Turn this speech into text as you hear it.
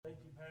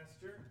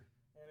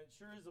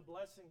sure is a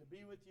blessing to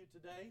be with you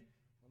today.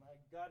 When I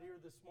got here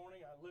this morning,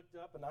 I looked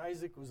up and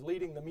Isaac was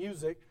leading the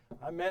music.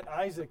 I met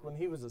Isaac when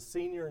he was a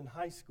senior in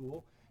high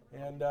school,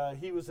 and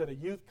he was at a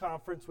youth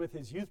conference with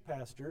his youth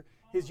pastor.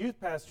 His youth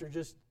pastor,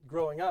 just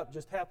growing up,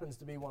 just happens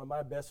to be one of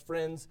my best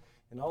friends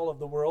in all of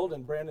the world,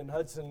 and Brandon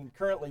Hudson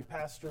currently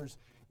pastors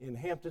in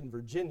Hampton,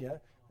 Virginia,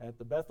 at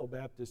the Bethel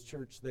Baptist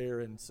Church there,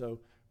 and so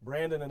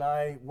Brandon and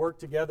I work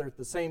together at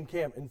the same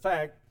camp. In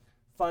fact,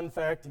 fun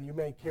fact, and you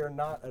may care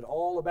not at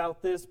all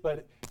about this,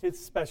 but it's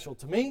special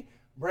to me.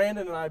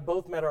 Brandon and I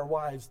both met our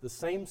wives the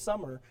same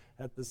summer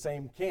at the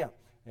same camp.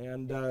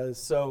 And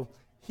so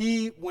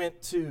he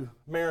went to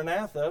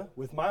Maranatha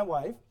with my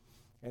wife,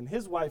 and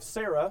his wife,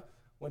 Sarah,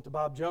 went to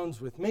Bob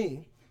Jones with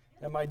me.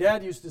 And my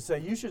dad used to say,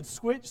 you should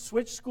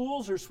switch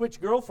schools or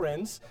switch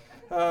girlfriends.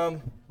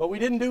 But we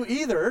didn't do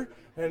either.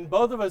 And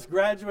both of us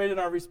graduated in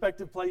our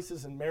respective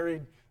places and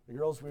married the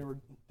girls we were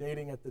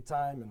dating at the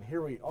time. And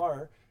here we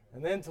are.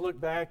 And then to look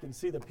back and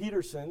see the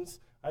Petersons,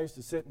 I used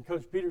to sit in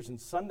Coach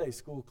Peterson's Sunday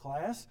school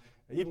class,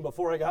 even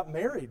before I got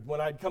married, when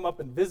I'd come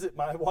up and visit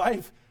my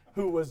wife,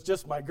 who was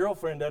just my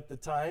girlfriend at the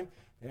time.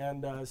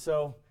 And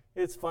so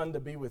it's fun to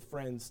be with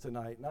friends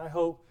tonight. And I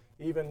hope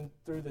even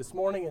through this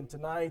morning and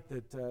tonight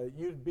that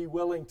you'd be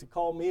willing to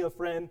call me a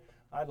friend.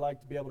 I'd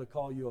like to be able to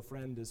call you a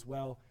friend as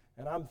well.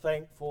 And I'm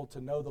thankful to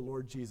know the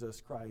Lord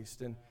Jesus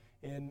Christ. And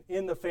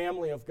in the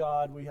family of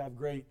God, we have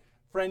great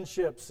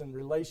friendships and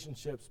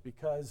relationships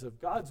because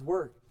of God's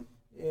work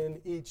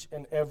in each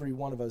and every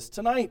one of us.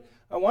 Tonight,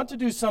 I want to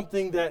do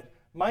something that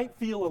might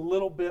feel a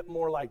little bit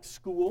more like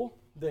school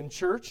than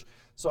church,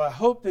 so I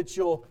hope that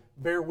you'll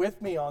bear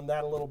with me on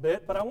that a little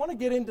bit, but I want to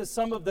get into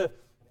some of the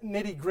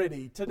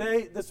nitty-gritty.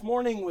 This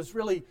morning was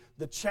really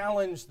the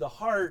challenge, the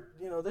heart.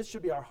 This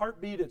should be our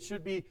heartbeat. It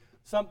should be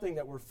something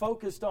that we're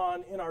focused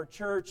on in our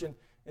church, and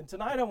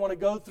tonight I want to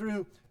go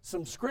through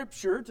some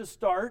scripture to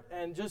start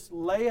and just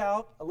lay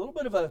out a little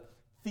bit of a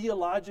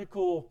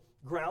theological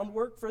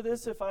groundwork for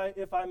this, if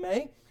I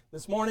may.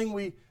 This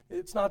morning,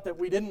 it's not that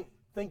we didn't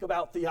think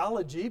about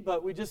theology,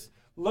 but we just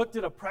looked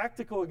at a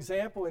practical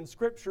example in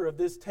Scripture of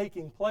this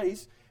taking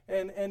place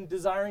and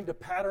desiring to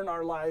pattern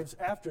our lives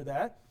after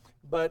that.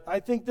 But I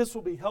think this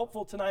will be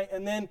helpful tonight.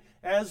 And then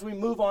as we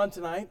move on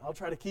tonight, I'll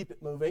try to keep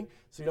it moving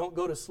so you don't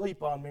go to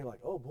sleep on me like,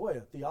 oh boy,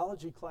 a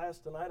theology class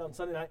tonight on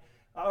Sunday night.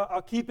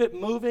 I'll keep it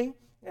moving,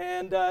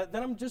 and then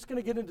I'm just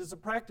going to get into some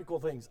practical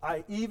things.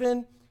 I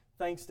even,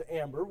 thanks to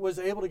Amber, was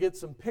able to get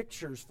some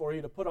pictures for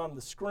you to put on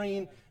the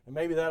screen, and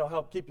maybe that'll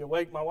help keep you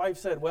awake. My wife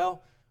said,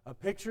 well, a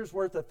picture's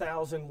worth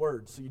 1,000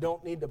 words, so you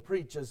don't need to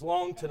preach as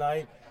long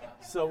tonight.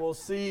 So we'll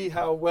see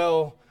how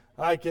well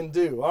I can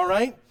do. All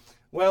right?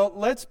 Well,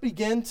 let's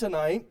begin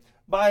tonight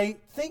by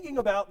thinking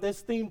about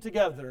this theme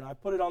together, and I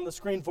put it on the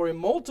screen for you,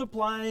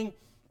 multiplying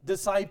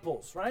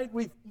disciples, right?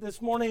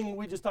 This morning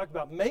we just talked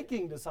about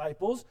making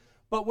disciples,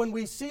 but when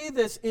we see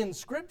this in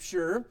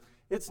Scripture,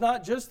 it's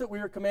not just that we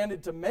are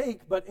commanded to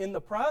make, but in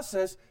the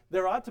process,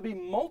 there ought to be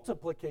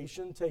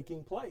multiplication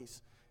taking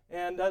place.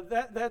 And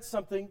that's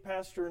something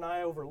Pastor and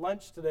I over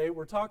lunch today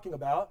were talking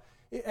about.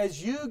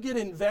 As you get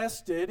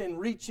invested in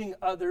reaching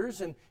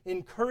others and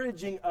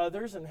encouraging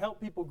others and help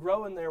people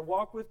grow in their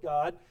walk with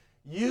God,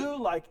 you,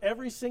 like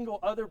every single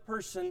other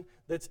person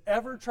that's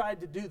ever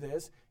tried to do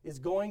this, is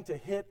going to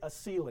hit a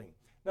ceiling.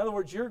 In other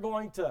words, you're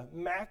going to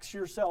max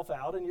yourself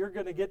out, and you're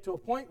going to get to a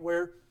point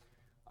where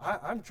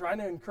I'm trying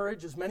to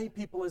encourage as many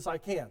people as I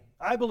can.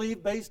 I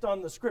believe, based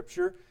on the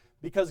Scripture,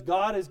 because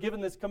God has given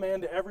this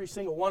command to every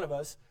single one of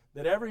us,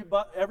 that every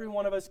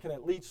one of us can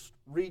at least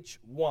reach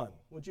one.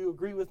 Would you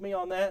agree with me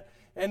on that?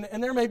 And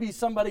there may be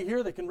somebody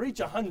here that can reach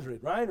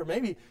 100, right? Or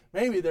maybe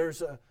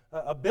there's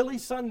a Billy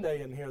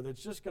Sunday in here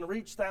that's just going to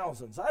reach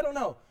thousands. I don't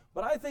know.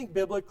 But I think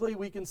biblically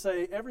we can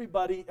say every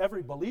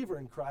believer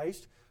in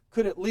Christ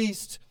could at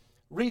least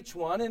reach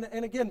one.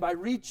 And again, by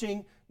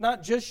reaching,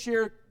 not just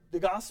share the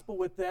gospel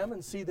with them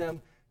and see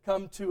them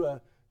come to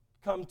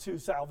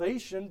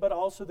salvation, but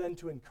also then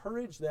to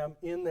encourage them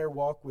in their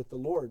walk with the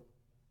Lord.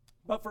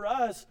 But for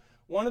us,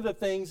 one of the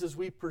things as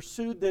we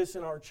pursued this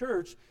in our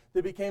church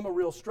that became a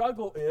real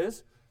struggle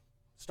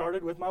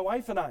started with my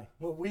wife and I.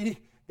 When we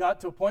got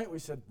to a point, we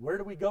said, where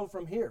do we go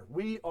from here?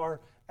 We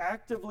are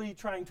actively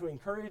trying to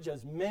encourage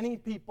as many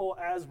people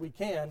as we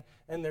can,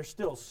 and there's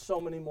still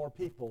so many more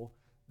people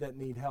that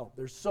need help.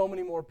 There's so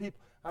many more people.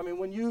 I mean,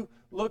 when you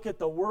look at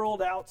the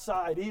world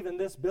outside, even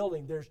this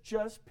building, there's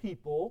just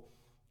people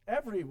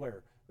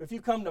everywhere. If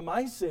you come to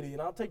my city,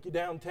 and I'll take you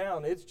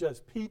downtown, it's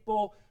just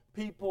people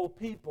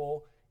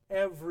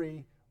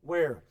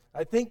everywhere.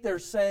 I think they're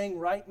saying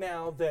right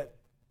now that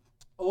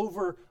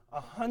over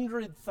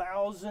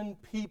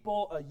 100,000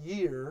 people a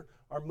year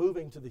are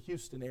moving to the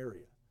Houston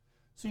area.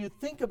 So you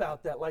think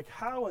about that, like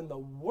how in the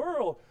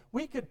world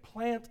we could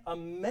plant a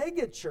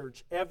mega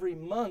church every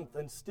month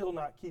and still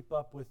not keep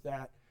up with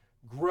that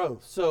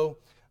growth. So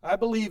I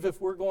believe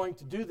if we're going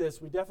to do this,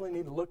 we definitely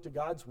need to look to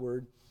God's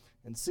Word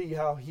and see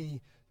how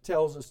He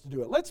tells us to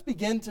do it. Let's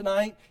begin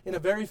tonight in a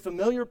very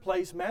familiar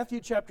place, Matthew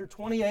chapter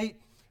 28,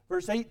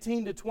 verse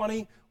 18 to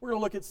 20. We're going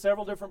to look at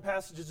several different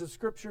passages of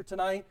Scripture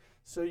tonight,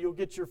 so you'll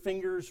get your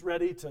fingers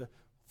ready to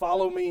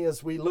follow me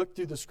as we look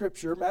through the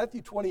Scripture.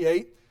 Matthew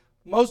 28.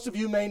 Most of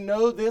you may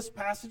know this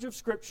passage of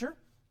Scripture,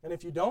 and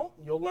if you don't,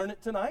 you'll learn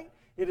it tonight.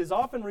 It is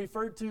often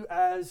referred to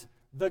as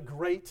the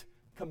Great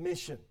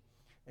Commission.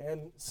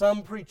 And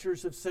some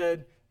preachers have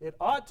said it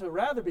ought to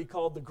rather be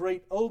called the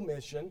Great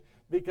Omission,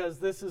 because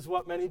this is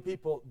what many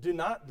people do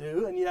not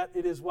do, and yet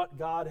it is what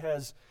God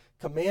has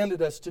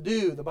commanded us to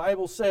do. The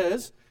Bible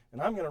says,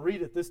 and I'm going to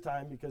read it this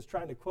time because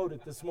trying to quote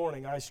it this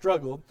morning I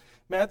struggled.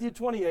 Matthew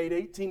 28,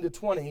 18 to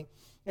 20.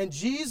 And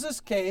Jesus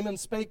came and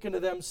spake unto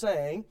them,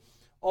 saying,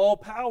 All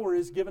power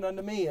is given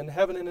unto me in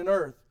heaven and in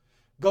earth.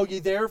 Go ye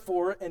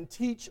therefore and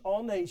teach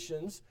all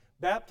nations,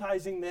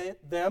 baptizing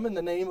them in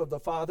the name of the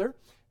Father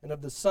and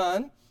of the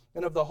Son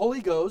and of the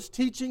Holy Ghost,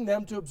 teaching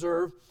them to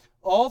observe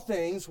all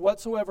things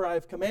whatsoever I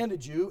have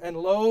commanded you. And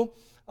lo,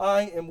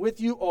 I am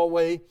with you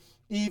always,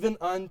 even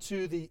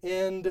unto the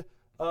end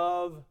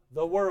of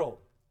the world.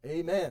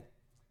 Amen.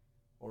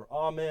 Or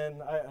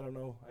amen. I don't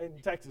know. In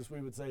Texas we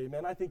would say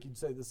amen. I think you'd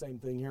say the same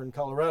thing here in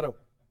Colorado.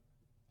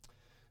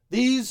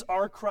 These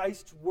are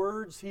Christ's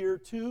words here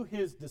to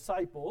his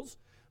disciples,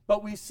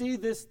 but we see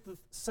this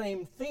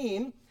same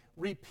theme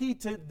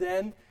repeated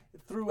then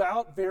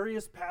throughout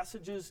various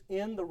passages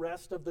in the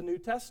rest of the New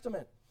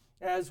Testament.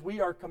 As we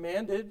are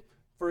commanded,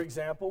 for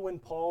example, when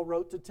Paul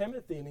wrote to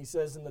Timothy, and he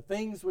says, And the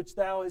things which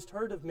thou hast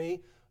heard of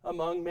me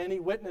among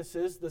many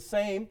witnesses, the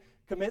same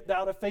commit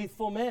thou to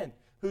faithful men,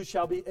 who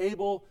shall be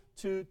able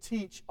to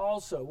teach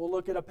also. We'll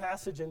look at a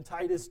passage in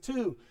Titus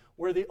 2,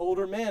 where the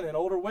older men and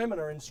older women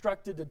are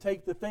instructed to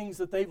take the things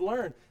that they've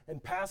learned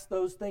and pass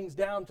those things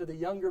down to the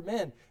younger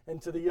men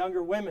and to the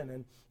younger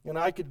women, and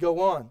I could go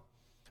on.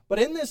 But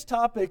in this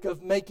topic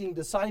of making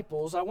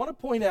disciples, I want to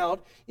point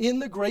out in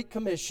the Great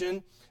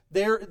Commission,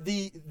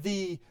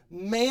 the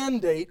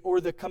mandate or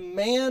the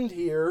command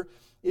here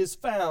is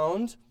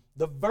found,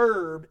 the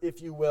verb, if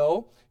you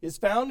will, is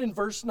found in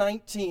verse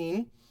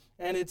 19,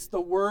 and it's the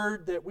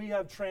word that we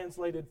have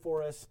translated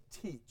for us,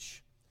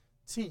 teach.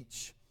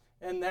 Teach.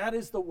 And that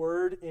is the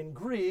word in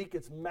Greek,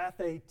 it's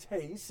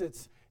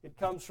mathetes. It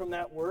comes from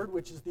that word,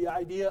 which is the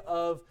idea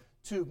of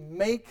to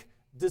make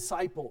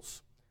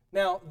disciples.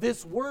 Now,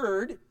 this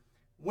word,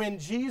 when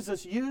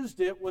Jesus used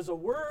it, was a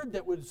word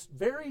that was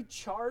very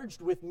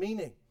charged with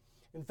meaning.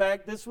 In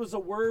fact, this was a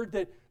word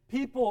that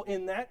people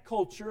in that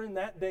culture, in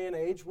that day and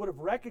age, would have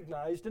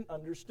recognized and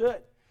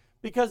understood.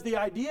 Because the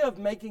idea of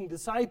making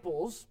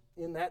disciples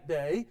in that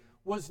day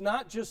was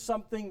not just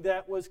something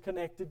that was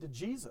connected to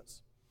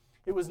Jesus.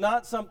 It was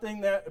not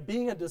something that,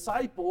 being a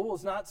disciple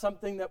was not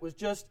something that was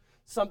just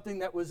something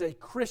that was a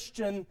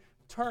Christian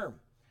term.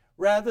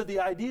 Rather, the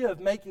idea of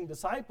making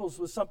disciples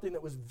was something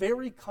that was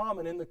very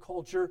common in the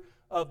culture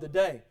of the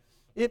day.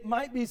 It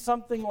might be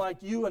something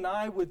like you and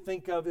I would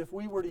think of if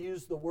we were to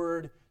use the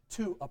word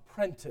to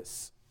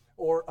apprentice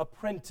or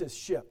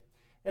apprenticeship.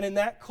 And in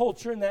that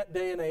culture, in that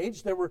day and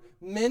age, there were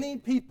many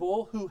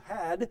people who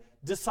had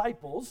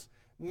disciples.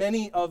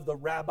 Many of the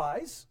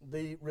rabbis,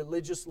 the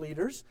religious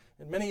leaders,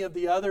 and many of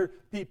the other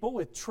people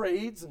with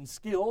trades and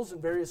skills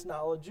and various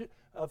knowledge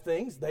of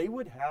things, they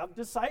would have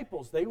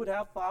disciples. They would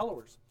have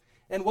followers.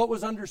 And what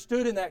was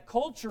understood in that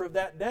culture of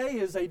that day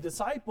is a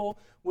disciple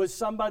was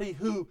somebody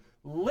who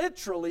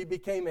literally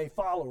became a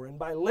follower. And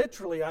by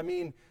literally, I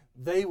mean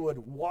they would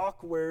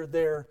walk where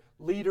their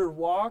leader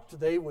walked.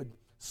 They would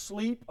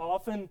sleep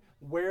often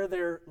where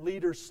their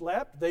leader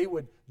slept. They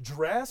would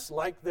dress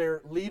like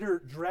their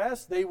leader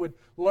dressed. They would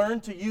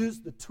learn to use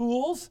the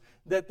tools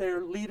that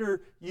their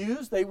leader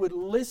used. They would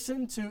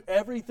listen to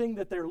everything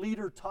that their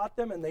leader taught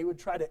them, and they would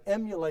try to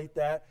emulate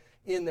that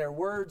in their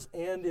words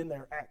and in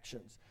their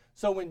actions.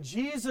 So when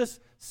Jesus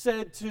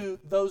said to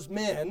those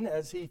men,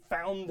 as he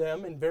found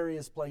them in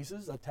various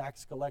places, a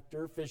tax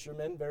collector,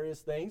 fishermen,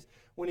 various things,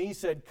 when he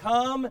said,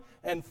 "Come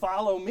and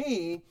follow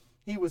me,"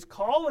 he was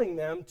calling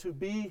them to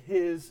be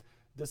his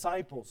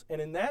disciples.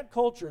 And in that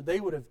culture, they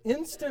would have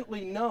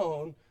instantly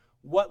known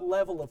what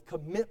level of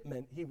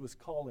commitment he was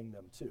calling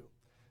them to.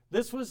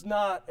 This was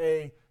not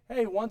a,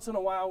 hey, once in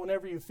a while,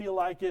 whenever you feel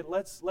like it,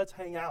 let's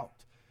hang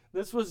out.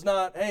 This was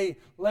not, hey,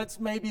 let's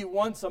maybe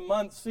once a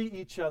month see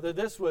each other.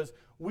 This was,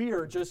 we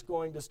are just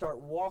going to start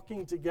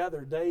walking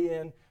together day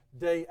in,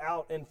 day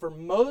out. And for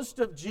most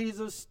of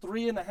Jesus'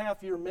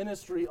 3.5-year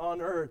ministry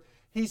on earth,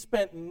 he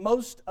spent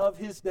most of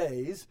his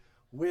days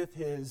with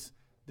his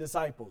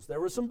disciples.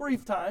 There were some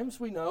brief times,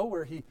 we know,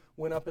 where he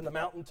went up in the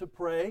mountain to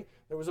pray.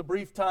 There was a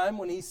brief time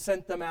when he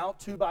sent them out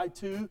 2 by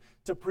 2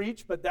 to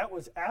preach, but that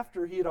was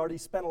after he had already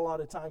spent a lot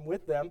of time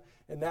with them,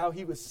 and now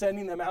he was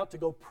sending them out to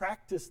go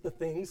practice the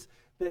things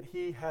that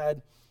he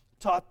had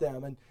taught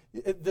them. And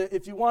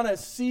if you want to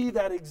see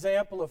that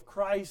example of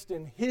Christ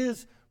in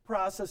his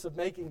process of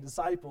making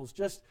disciples,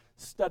 just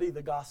study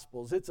the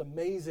Gospels. It's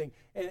amazing.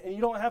 And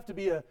you don't have to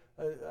be a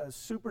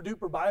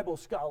super-duper Bible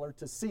scholar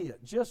to see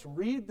it. Just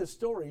read the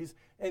stories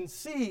and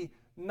see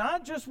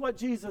not just what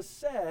Jesus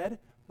said,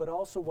 but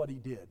also what he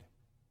did.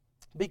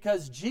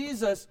 Because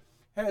Jesus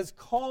has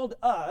called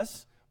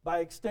us by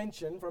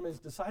extension, from his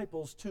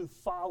disciples to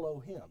follow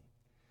him.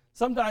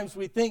 Sometimes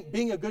we think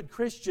being a good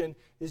Christian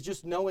is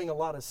just knowing a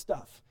lot of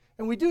stuff.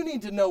 And we do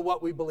need to know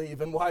what we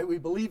believe and why we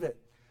believe it.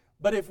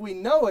 But if we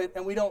know it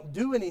and we don't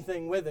do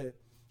anything with it,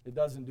 it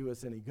doesn't do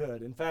us any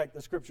good. In fact,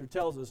 the scripture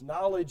tells us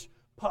knowledge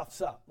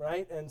puffs up,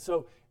 right? And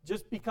so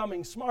just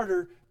becoming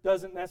smarter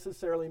doesn't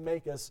necessarily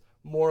make us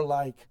more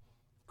like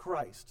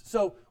Christ.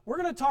 So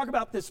we're going to talk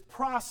about this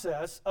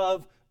process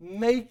of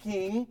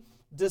making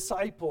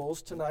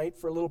disciples tonight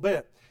for a little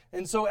bit.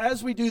 And so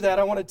as we do that,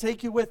 I want to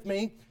take you with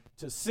me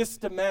to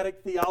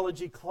systematic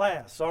theology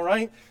class, all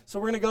right? So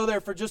we're going to go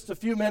there for just a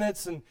few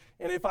minutes, and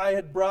if I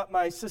had brought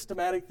my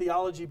systematic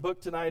theology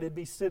book tonight, it'd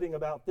be sitting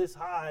about this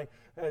high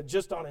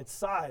just on its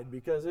side,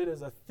 because it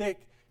is a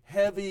thick,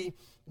 heavy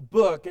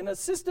book. And a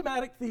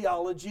systematic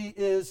theology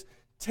is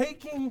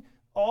taking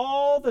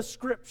all the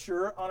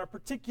scripture on a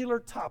particular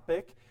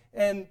topic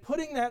and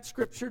putting that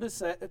scripture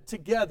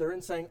together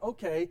and saying,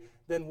 okay,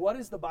 then what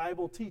is the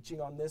Bible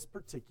teaching on this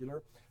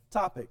particular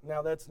topic?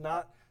 Now, that's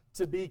not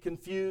to be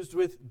confused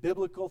with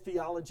biblical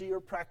theology or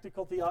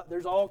practical theology.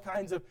 There's all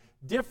kinds of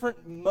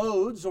different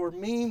modes or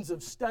means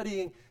of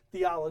studying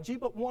theology,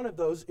 but one of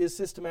those is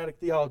systematic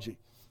theology.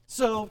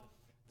 So,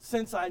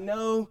 since I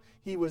know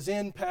he was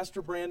in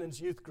Pastor Brandon's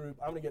youth group,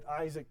 I'm going to get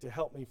Isaac to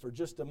help me for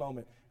just a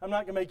moment. I'm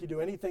not going to make you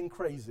do anything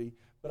crazy,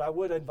 but I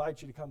would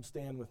invite you to come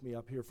stand with me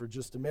up here for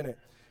just a minute.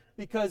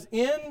 Because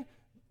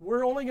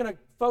we're only going to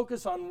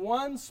focus on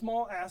one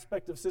small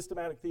aspect of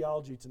systematic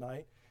theology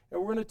tonight, and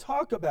we're going to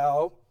talk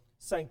about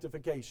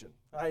sanctification.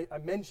 I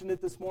mentioned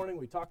it this morning.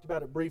 We talked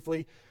about it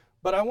briefly.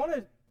 But I want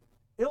to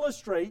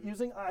illustrate,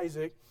 using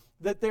Isaac,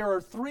 that there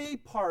are three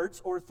parts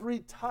or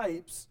three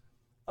types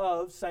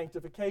of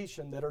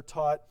sanctification that are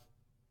taught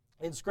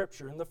in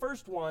Scripture. And the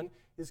first one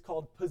is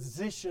called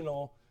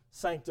positional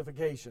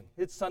sanctification.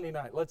 It's Sunday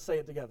night. Let's say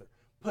it together.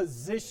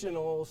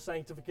 Positional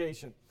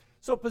sanctification.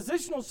 So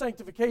positional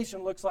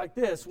sanctification looks like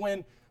this.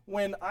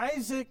 When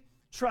Isaac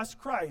trusts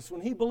Christ, when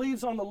he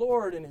believes on the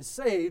Lord and is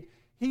saved,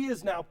 he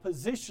is now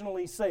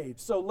positionally saved.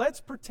 So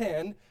let's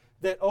pretend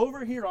that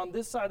over here on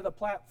this side of the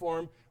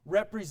platform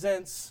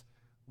represents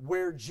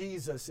where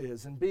Jesus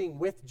is and being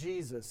with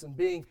Jesus and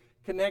being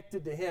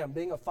connected to him,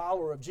 being a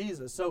follower of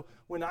Jesus. So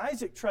when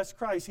Isaac trusts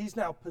Christ, he's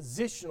now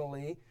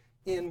positionally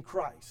in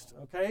Christ.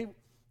 Okay?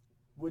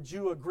 Would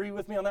you agree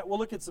with me on that? We'll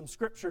look at some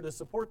scripture to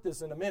support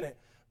this in a minute,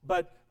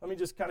 but let me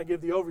just kind of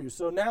give the overview.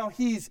 So now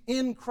he's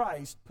in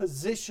Christ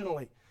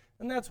positionally.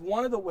 And that's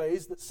one of the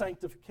ways that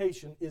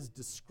sanctification is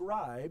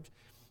described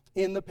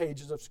in the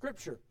pages of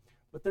Scripture.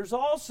 But there's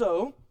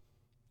also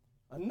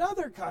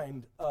another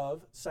kind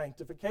of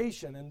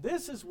sanctification, and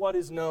this is what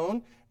is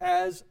known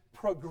as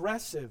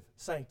progressive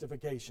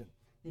sanctification.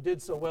 You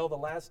did so well the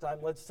last time.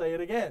 Let's say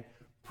it again.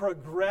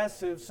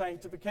 Progressive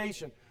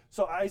sanctification.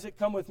 So Isaac,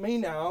 come with me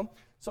now.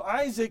 So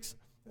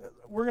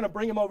we're going to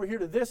bring him over here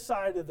to this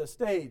side of the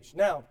stage.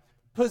 Now,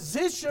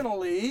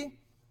 positionally,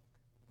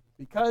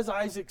 because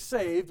Isaac's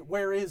saved,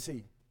 where is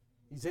he?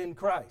 He's in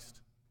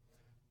Christ.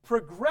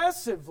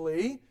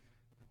 Progressively,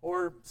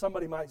 or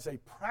somebody might say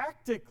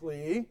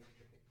practically,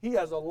 he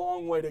has a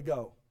long way to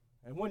go.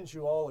 And wouldn't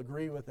you all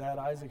agree with that?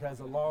 Isaac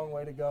has a long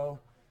way to go.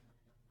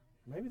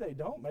 Maybe they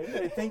don't. Maybe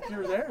they think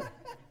you're there.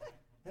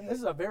 And this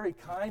is a very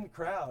kind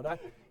crowd.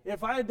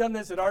 If I had done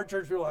this at our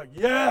church, we were like,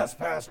 yes,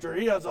 Pastor,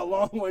 he has a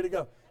long way to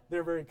go.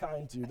 They're very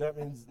kind to you. That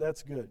means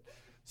that's good.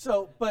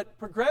 So, but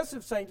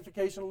progressive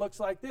sanctification looks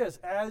like this.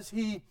 As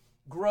he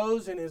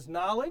grows in his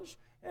knowledge,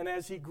 and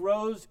as he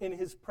grows in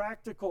his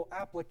practical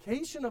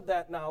application of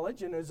that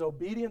knowledge and his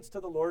obedience to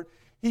the Lord,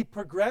 he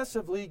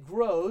progressively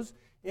grows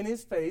in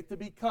his faith to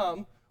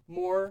become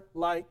more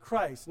like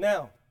Christ.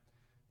 Now,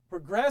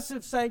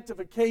 progressive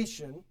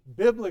sanctification,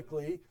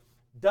 biblically,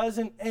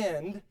 doesn't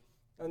end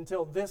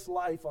until this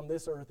life on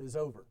this earth is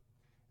over.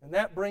 And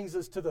that brings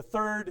us to the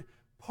third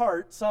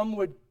part. Some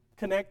would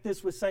connect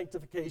this with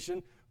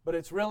sanctification, but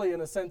it's really,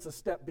 in a sense, a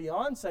step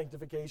beyond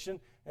sanctification,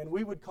 and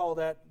we would call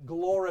that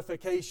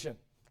glorification.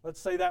 Let's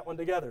say that one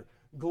together.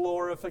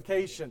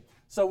 Glorification.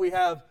 So we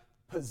have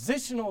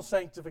positional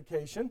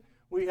sanctification,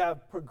 we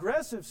have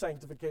progressive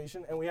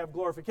sanctification, and we have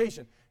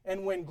glorification.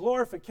 And when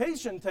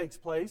glorification takes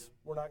place,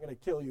 we're not going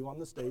to kill you on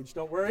the stage,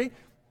 don't worry.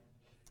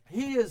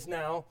 He is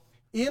now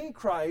in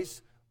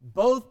Christ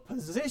both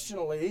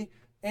positionally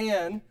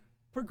and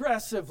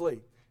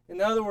progressively. In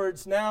other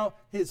words, now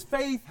his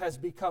faith has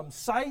become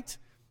sight.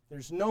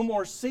 There's no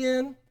more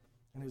sin.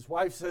 And his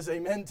wife says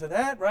amen to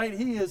that, right?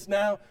 He is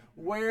now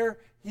where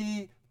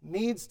he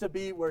needs to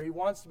be, where he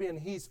wants to be, and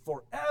he's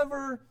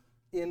forever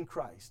in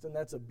Christ. And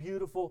that's a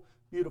beautiful,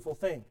 beautiful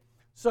thing.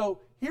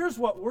 So here's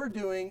what we're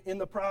doing in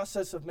the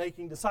process of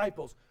making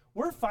disciples.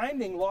 We're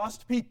finding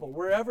lost people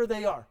wherever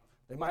they are.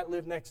 They might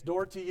live next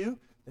door to you.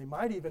 They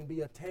might even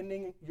be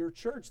attending your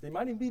church. They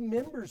might even be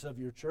members of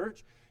your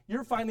church.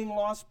 You're finding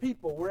lost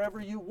people wherever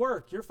you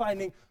work. You're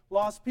finding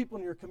lost people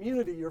in your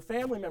community, your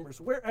family members,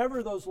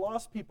 wherever those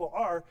lost people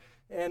are.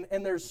 And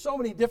there's so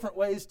many different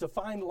ways to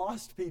find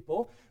lost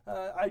people.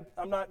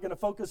 I'm not going to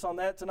focus on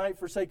that tonight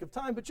for sake of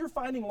time, but you're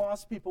finding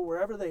lost people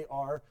wherever they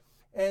are.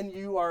 and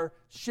you are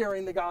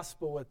sharing the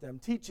gospel with them,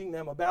 teaching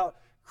them about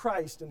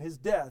Christ and his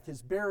death,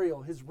 his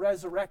burial, his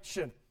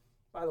resurrection.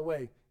 By the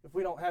way, if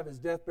we don't have his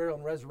death, burial,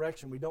 and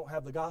resurrection, we don't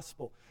have the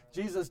gospel.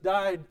 Jesus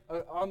died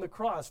on the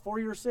cross for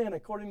your sin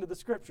according to the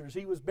Scriptures.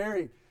 He was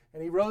buried,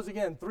 and he rose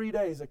again 3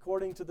 days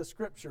according to the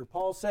Scripture.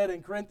 Paul said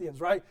in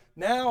Corinthians, right,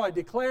 now I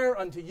declare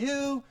unto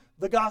you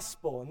the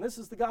gospel. And this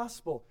is the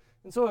gospel.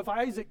 And so if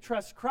Isaac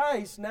trusts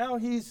Christ, now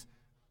he's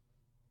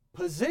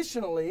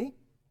positionally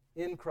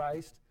in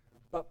Christ,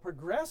 but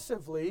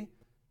progressively,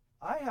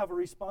 I have a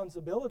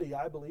responsibility,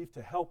 I believe,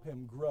 to help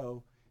him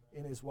grow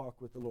in his walk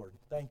with the Lord.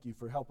 Thank you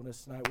for helping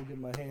us tonight. We'll give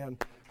him a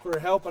hand for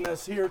helping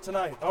us here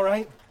tonight. All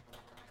right?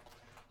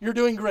 You're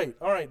doing great.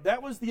 All right,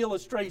 that was the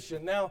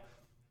illustration. Now,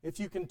 if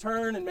you can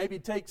turn and maybe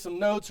take some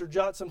notes or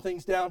jot some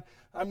things down,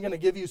 I'm going to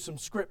give you some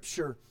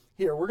scripture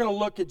here. We're going to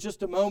look at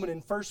just a moment in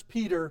 1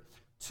 Peter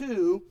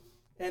 2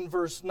 and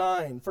verse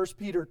 9. 1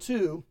 Peter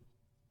 2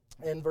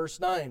 and verse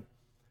 9.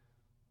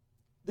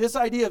 This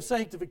idea of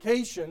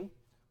sanctification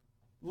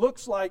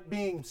looks like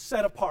being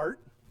set apart,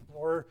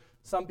 or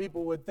some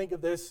people would think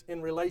of this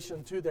in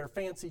relation to their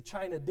fancy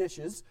china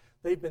dishes.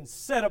 They've been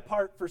set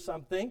apart for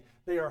something.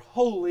 They are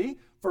holy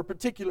for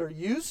particular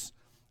use.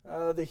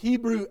 The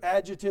Hebrew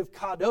adjective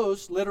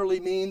kadosh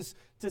literally means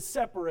to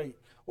separate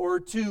or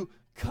to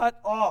cut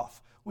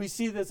off. We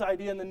see this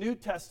idea in the New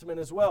Testament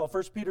as well.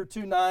 1 Peter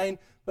 2:9,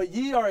 but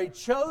ye are a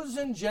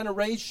chosen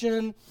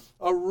generation,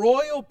 a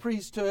royal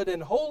priesthood,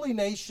 and holy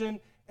nation,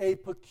 a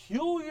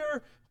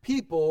peculiar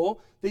people,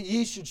 that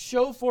ye should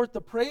show forth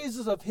the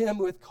praises of him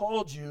who hath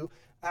called you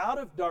out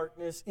of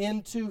darkness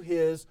into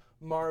his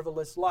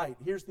marvelous light.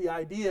 Here's the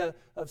idea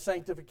of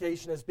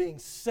sanctification as being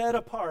set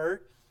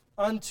apart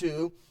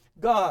unto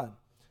God.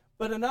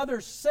 But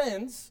another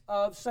sense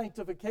of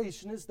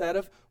sanctification is that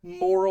of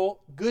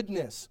moral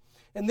goodness.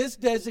 And this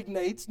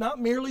designates not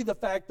merely the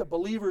fact that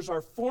believers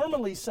are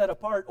formally set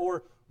apart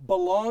or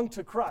belong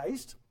to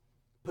Christ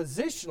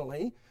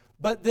positionally,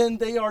 but then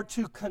they are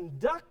to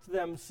conduct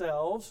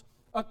themselves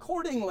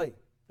accordingly.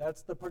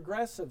 That's the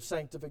progressive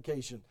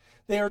sanctification.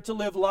 They are to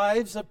live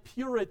lives of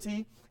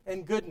purity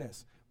and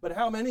goodness. But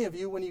how many of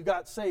you, when you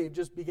got saved,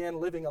 just began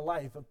living a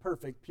life of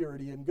perfect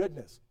purity and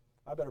goodness?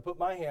 I better put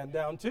my hand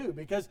down too,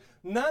 because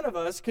none of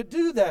us could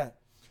do that.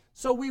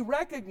 So we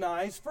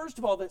recognize, first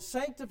of all, that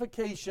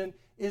sanctification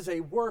is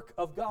a work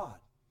of God.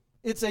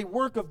 It's a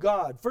work of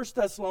God. 1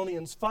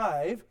 Thessalonians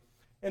 5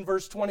 and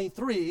verse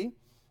 23,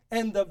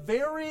 and the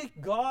very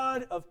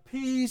God of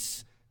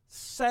peace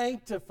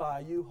sanctify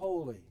you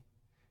wholly.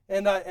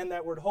 And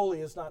that word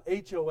holy is not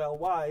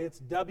H-O-L-Y, it's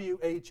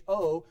W-H-O-L-L-Y.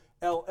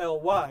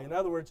 In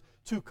other words,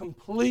 to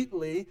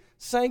completely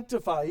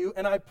sanctify you.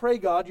 And I pray,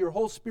 God, your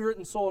whole spirit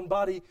and soul and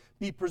body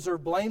be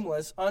preserved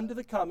blameless unto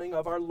the coming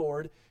of our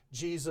Lord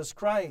Jesus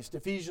Christ.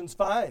 Ephesians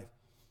 5,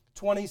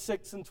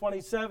 26 and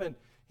 27.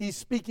 He's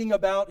speaking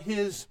about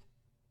his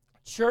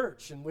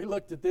church. And we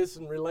looked at this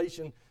in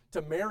relation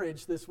to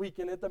marriage this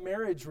weekend at the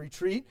marriage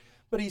retreat.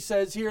 But he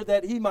says here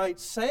that he might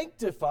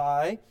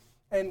sanctify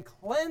and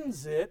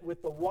cleanse it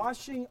with the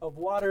washing of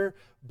water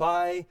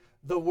by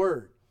the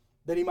word,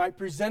 that he might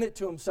present it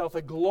to himself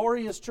a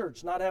glorious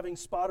church, not having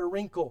spot or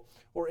wrinkle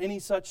or any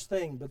such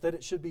thing, but that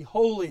it should be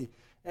holy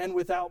and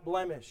without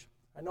blemish.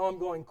 I know I'm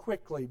going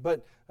quickly,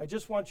 but I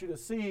just want you to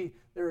see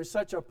there is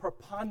such a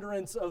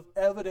preponderance of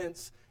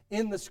evidence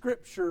in the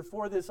Scripture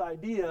for this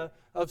idea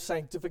of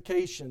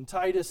sanctification.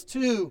 Titus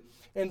 2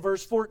 and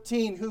verse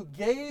 14, who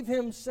gave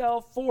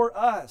himself for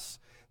us,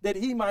 that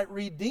he might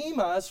redeem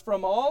us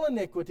from all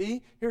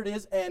iniquity, here it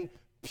is, and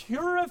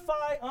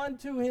purify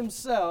unto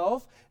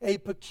himself a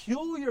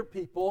peculiar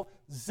people,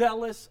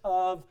 zealous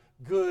of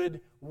good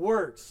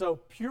works. So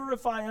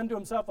purify unto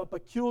himself a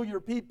peculiar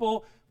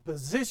people,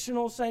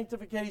 positional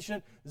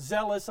sanctification,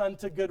 zealous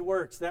unto good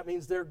works. That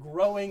means they're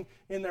growing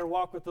in their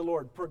walk with the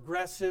Lord.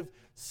 Progressive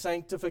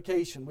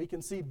sanctification. We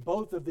can see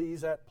both of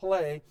these at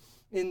play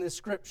in the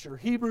Scripture.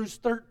 Hebrews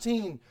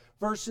 13,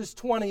 verses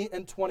 20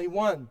 and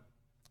 21.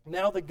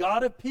 Now the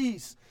God of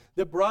peace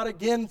that brought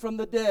again from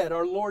the dead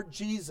our Lord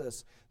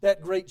Jesus,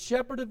 that great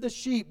shepherd of the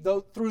sheep,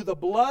 though through the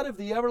blood of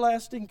the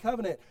everlasting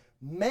covenant,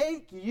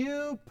 make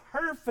you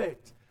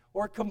perfect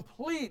or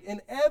complete in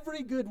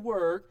every good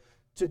work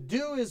to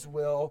do his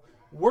will,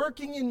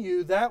 working in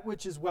you that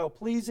which is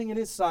well-pleasing in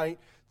his sight,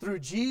 through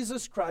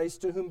Jesus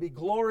Christ, to whom be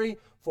glory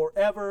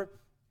forever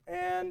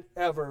and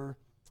ever.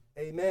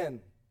 Amen.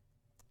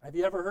 Have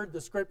you ever heard the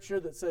scripture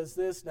that says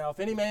this? Now, if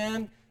any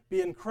man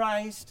be in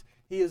Christ,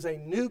 he is a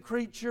new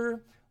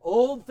creature.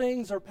 Old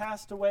things are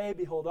passed away.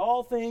 Behold,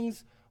 all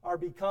things are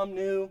become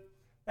new.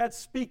 That's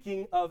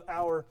speaking of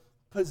our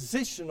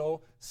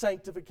positional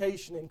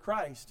sanctification in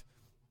Christ.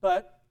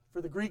 But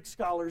for the Greek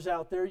scholars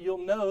out there, you'll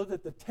know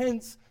that the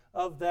tense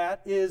of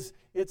that is,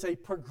 it's a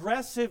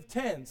progressive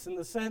tense in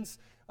the sense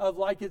of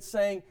like it's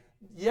saying,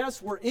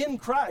 yes, we're in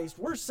Christ,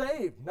 we're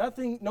saved.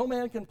 No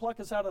man can pluck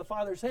us out of the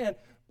Father's hand,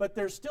 but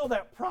there's still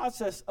that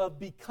process of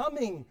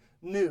becoming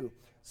new.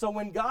 So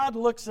when God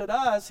looks at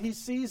us, He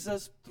sees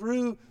us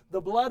through the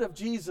blood of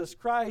Jesus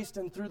Christ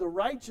and through the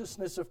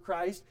righteousness of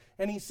Christ,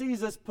 and He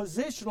sees us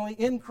positionally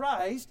in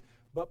Christ,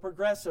 but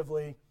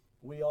progressively,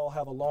 we all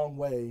have a long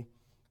way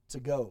to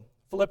go.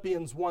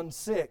 Philippians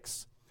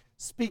 1:6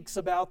 speaks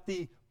about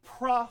the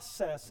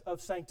process of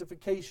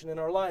sanctification in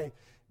our life,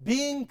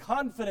 being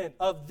confident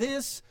of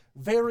this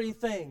very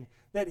thing,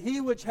 that He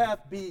which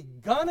hath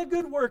begun a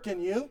good work in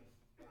you,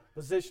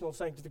 positional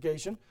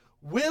sanctification,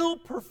 will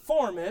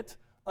perform it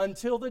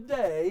until the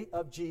day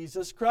of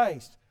Jesus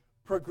Christ.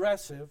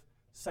 Progressive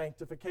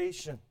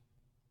sanctification.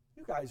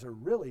 You guys are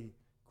really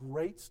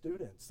great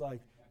students.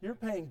 Like, you're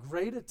paying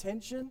great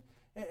attention.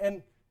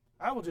 And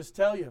I will just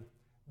tell you,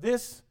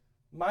 this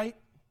might,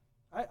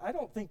 I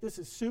don't think this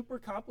is super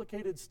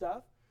complicated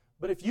stuff,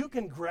 but if you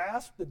can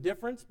grasp the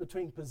difference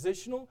between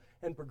positional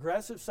and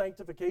progressive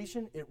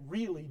sanctification, it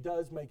really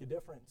does make a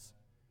difference.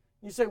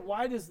 You say,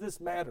 why does this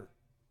matter?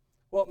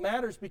 Well, it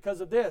matters because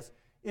of this.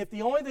 If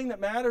the only thing that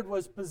mattered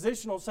was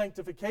positional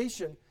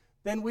sanctification,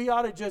 then we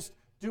ought to just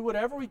do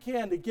whatever we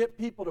can to get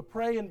people to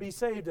pray and be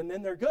saved, and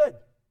then they're good.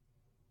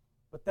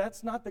 But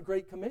that's not the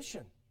Great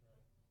Commission.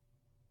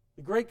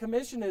 The Great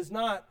Commission is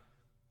not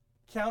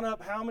count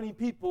up how many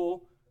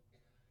people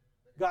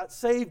got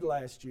saved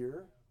last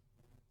year.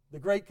 The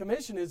Great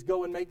Commission is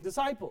go and make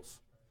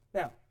disciples.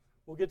 Now,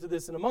 we'll get to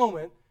this in a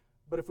moment,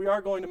 but if we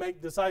are going to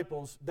make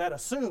disciples, that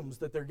assumes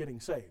that they're getting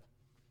saved.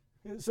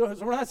 So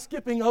we're not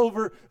skipping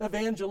over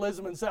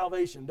evangelism and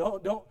salvation.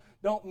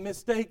 Don't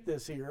mistake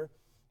this here.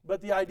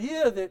 But the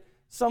idea that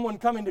someone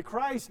coming to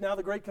Christ, now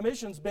the Great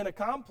Commission's been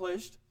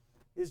accomplished,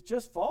 is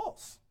just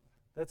false.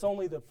 That's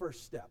only the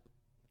first step.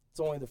 It's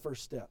only the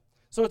first step.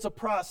 So it's a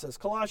process.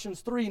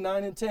 Colossians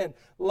 3:9 and 10.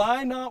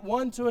 Lie not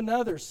one to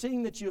another,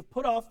 seeing that you have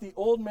put off the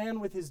old man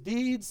with his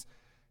deeds,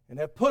 and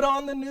have put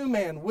on the new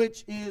man,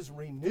 which is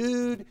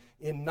renewed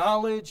in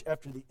knowledge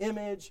after the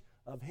image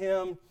of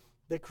him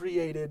that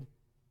created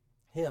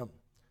him.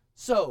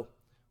 So,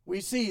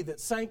 we see that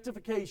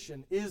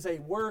sanctification is a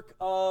work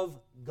of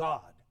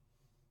God.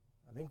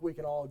 I think we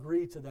can all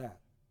agree to that,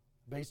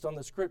 based on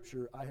the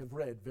scripture I have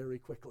read very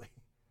quickly.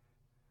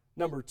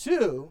 Number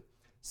 2,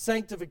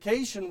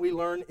 sanctification, we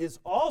learn, is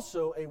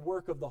also a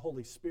work of the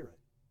Holy Spirit.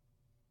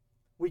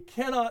 We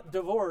cannot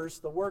divorce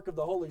the work of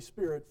the Holy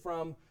Spirit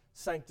from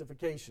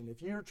sanctification.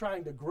 If you're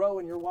trying to grow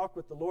in your walk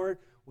with the Lord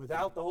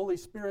without the Holy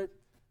Spirit,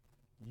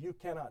 you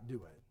cannot do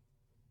it.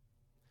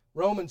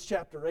 Romans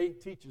chapter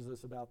 8 teaches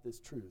us about this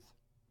truth.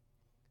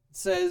 It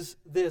says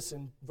this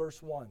in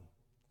verse 1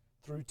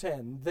 through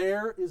 10.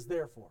 There is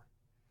therefore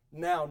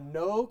now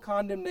no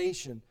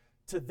condemnation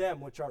to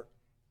them which are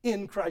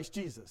in Christ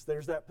Jesus.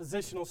 There's that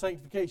positional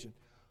sanctification.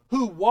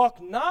 Who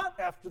walk not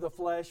after the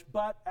flesh,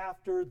 but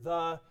after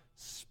the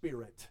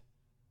Spirit.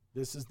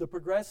 This is the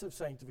progressive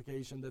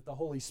sanctification that the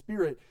Holy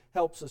Spirit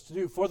helps us to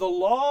do. For the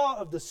law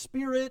of the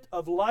Spirit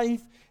of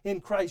life in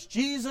Christ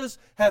Jesus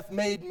hath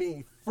made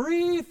me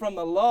free from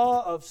the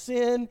law of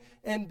sin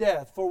and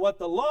death. For what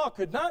the law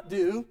could not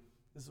do,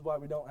 this is why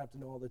we don't have to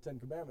know all the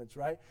 10 Commandments,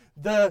 right?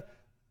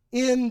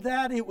 In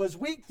that it was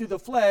weak through the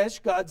flesh,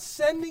 God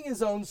sending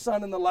His own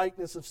Son in the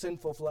likeness of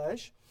sinful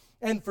flesh,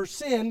 and for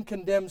sin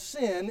condemned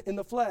sin in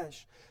the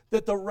flesh,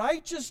 that the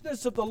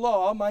righteousness of the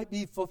law might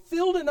be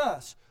fulfilled in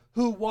us,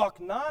 who walk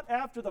not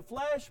after the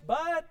flesh,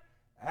 but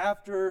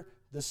after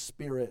the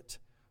Spirit.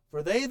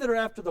 For they that are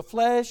after the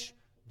flesh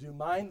do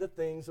mind the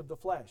things of the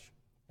flesh.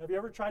 Have you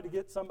ever tried to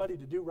get somebody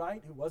to do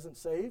right who wasn't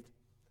saved?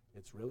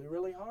 It's really,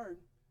 really hard.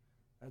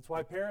 That's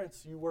why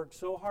parents, you work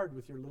so hard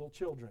with your little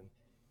children.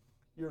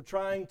 You're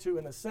trying to,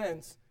 in a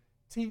sense,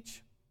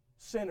 teach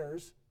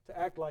sinners to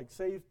act like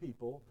saved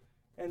people.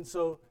 And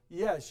so,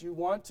 yes, you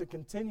want to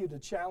continue to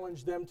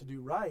challenge them to do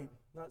right.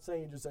 I'm not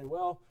saying you just say,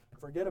 well,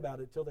 forget about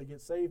it till they get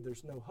saved.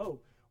 There's no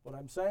hope. What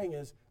I'm saying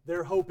is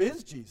their hope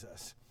is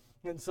Jesus.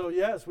 And so,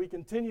 yes, we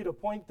continue to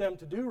point them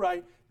to do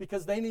right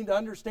because they need to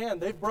understand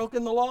they've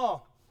broken the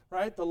law,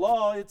 right? The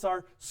law, it's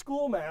our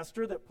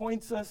schoolmaster that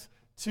points us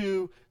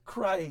to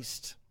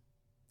Christ.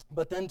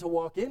 But then to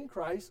walk in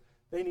Christ,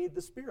 they need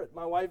the Spirit.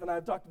 My wife and I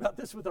have talked about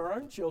this with our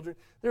own children.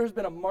 There has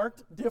been a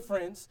marked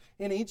difference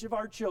in each of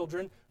our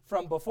children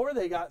from before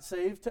they got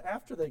saved to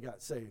after they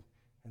got saved.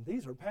 And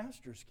these are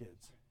pastors'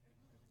 kids.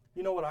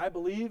 You know what I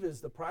believe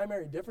is the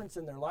primary difference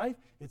in their life?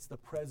 It's the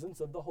presence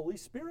of the Holy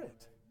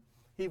Spirit.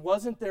 He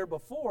wasn't there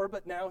before,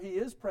 but now He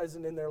is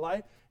present in their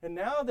life. And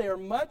now they are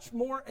much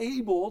more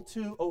able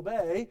to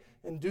obey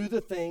and do the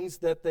things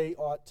that they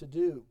ought to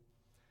do.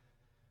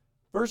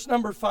 Verse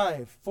number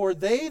 5, for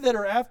they that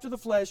are after the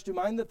flesh do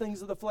mind the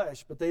things of the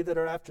flesh, but they that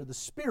are after the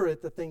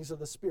Spirit, the things of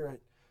the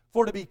Spirit.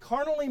 For to be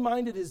carnally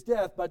minded is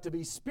death, but to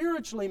be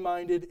spiritually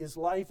minded is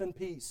life and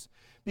peace.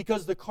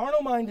 Because the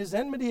carnal mind is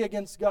enmity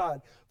against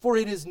God, for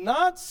it is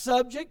not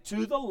subject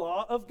to the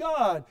law of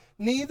God,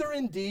 neither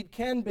indeed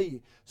can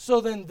be. So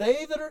then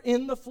they that are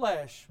in the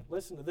flesh,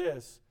 listen to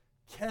this,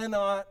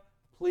 cannot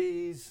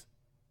please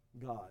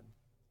God.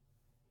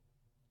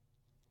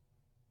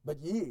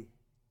 But ye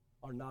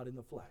are not in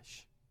the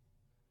flesh,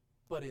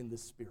 but in the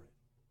Spirit.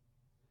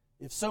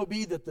 if so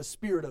be that the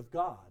Spirit of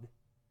God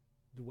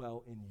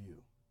dwell in you.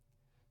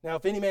 Now,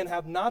 if any man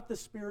have not the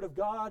Spirit of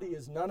God, he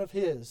is none of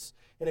his.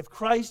 And if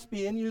Christ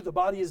be in you, the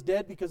body is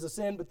dead because of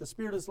sin, but the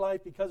Spirit is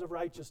life because of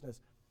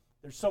righteousness.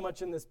 There's so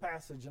much in this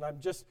passage, and I'm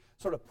just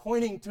sort of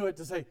pointing to it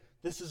to say,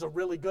 this is a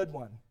really good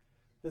one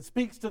that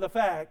speaks to the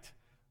fact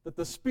that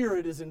the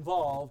Spirit is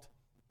involved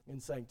in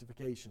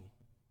sanctification.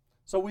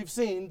 So we've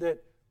seen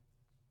that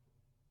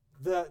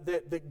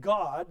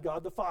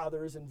God the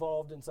Father, is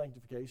involved in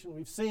sanctification.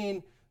 We've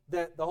seen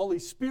that the Holy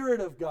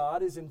Spirit of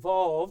God is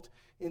involved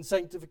in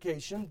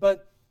sanctification.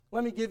 But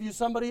let me give you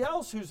somebody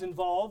else who's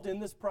involved in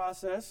this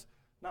process.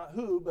 Not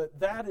who, but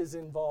that is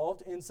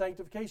involved in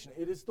sanctification.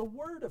 It is the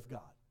Word of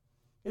God.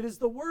 It is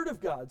the Word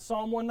of God.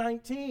 Psalm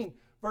 119,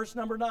 verse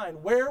number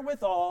 9.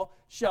 Wherewithal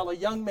shall a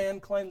young man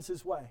cleanse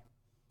his way?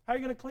 How are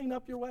you going to clean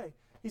up your way?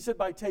 He said,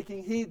 by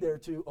taking heed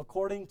thereto,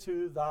 according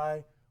to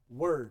thy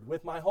word.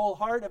 With my whole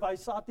heart have I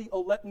sought thee, O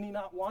let me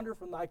not wander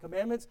from thy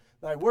commandments.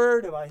 Thy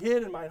word have I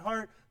hid in mine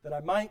heart, that I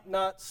might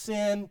not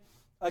sin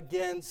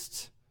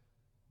against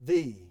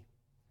thee.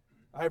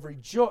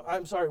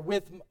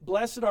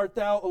 Blessed art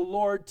thou, O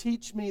Lord,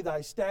 teach me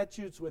thy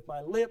statutes. With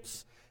my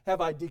lips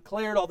have I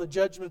declared all the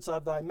judgments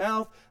of thy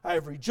mouth. I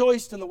have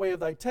rejoiced in the way of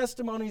thy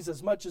testimonies,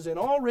 as much as in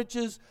all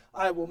riches.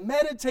 I will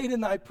meditate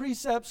in thy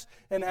precepts,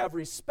 and have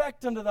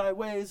respect unto thy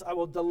ways. I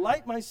will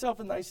delight myself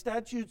in thy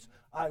statutes.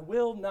 I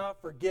will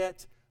not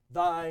forget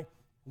thy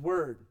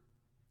word.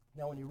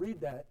 Now, when you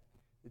read that,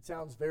 it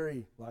sounds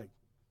very like,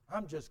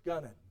 I'm just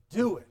going to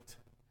do it.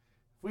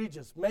 If we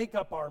just make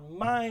up our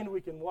mind,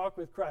 we can walk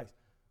with Christ.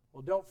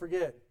 Well, don't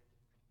forget,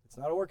 it's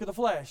not a work of the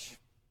flesh.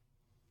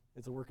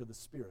 It's a work of the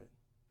Spirit.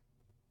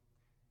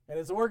 And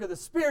it's a work of the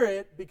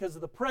Spirit because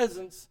of the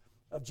presence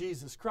of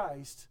Jesus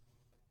Christ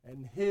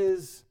and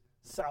His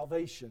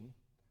salvation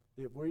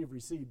that we've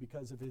received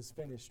because of His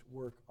finished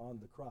work on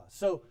the cross.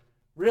 So,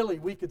 really,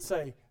 we could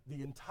say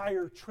the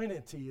entire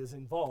Trinity is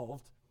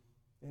involved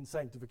in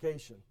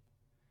sanctification.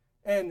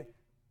 And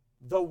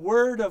the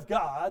Word of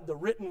God, the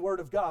written Word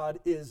of God,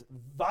 is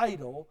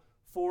vital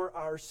for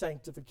our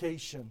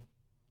sanctification.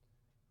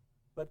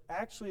 But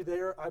actually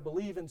there, I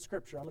believe in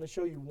Scripture, I'm going to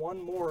show you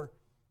one more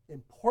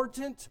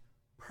important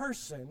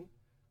person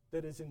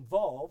that is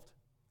involved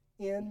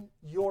in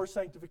your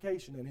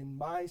sanctification and in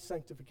my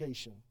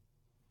sanctification.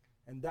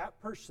 And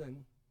that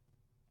person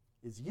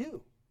is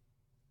you.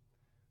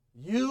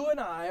 You and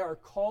I are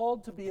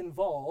called to be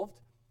involved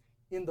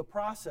in the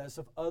process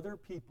of other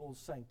people's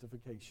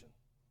sanctification.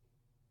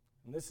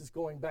 And this is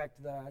going back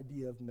to the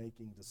idea of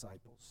making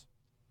disciples.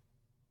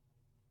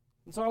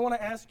 And so I want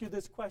to ask you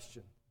this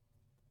question.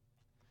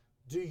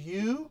 Do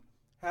you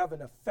have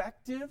an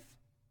effective,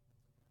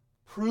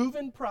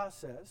 proven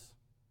process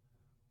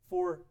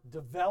for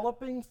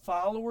developing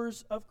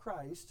followers of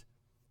Christ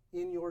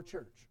in your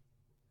church?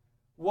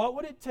 What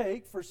would it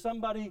take for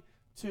somebody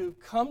to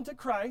come to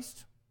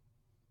Christ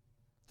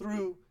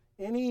through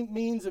any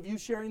means of you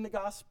sharing the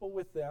gospel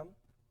with them,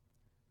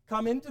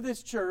 come into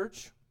this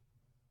church,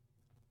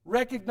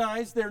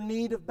 recognize their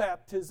need of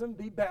baptism,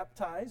 be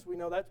baptized? We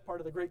know that's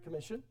part of the Great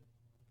Commission.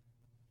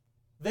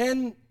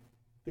 Then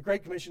the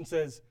Great Commission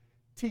says,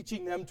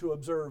 teaching them to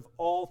observe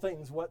all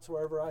things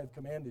whatsoever I have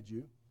commanded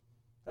you.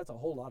 That's a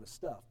whole lot of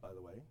stuff, by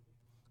the way.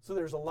 So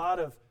there's a lot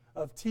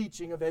of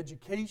teaching, of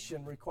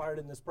education required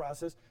in this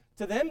process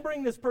to then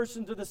bring this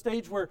person to the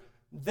stage where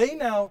they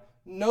now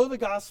know the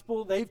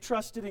gospel, they've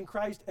trusted in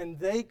Christ, and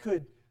they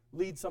could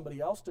lead somebody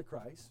else to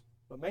Christ.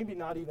 But maybe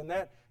not even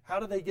that. How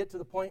do they get to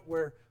the point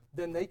where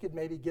then they could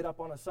maybe get up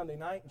on a Sunday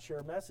night and share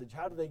a message?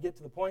 How do they get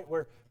to the point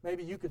where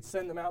maybe you could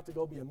send them out to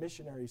go be a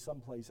missionary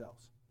someplace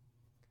else?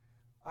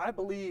 I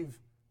believe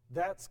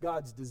that's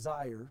God's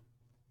desire,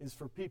 is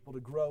for people to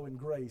grow in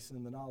grace and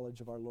in the knowledge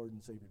of our Lord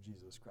and Savior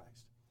Jesus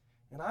Christ.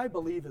 And I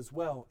believe as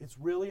well, it's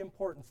really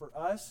important for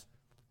us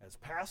as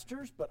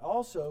pastors, but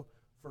also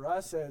for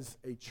us as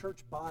a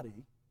church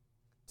body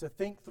to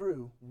think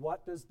through,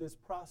 what does this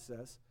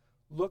process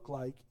look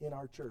like in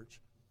our church?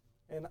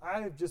 And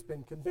I've just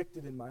been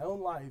convicted in my own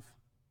life,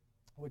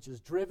 which has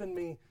driven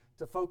me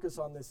to focus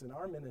on this in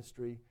our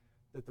ministry,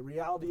 that the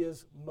reality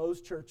is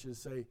most churches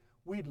say,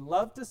 we'd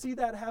love to see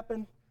that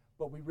happen,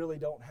 but we really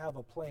don't have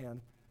a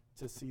plan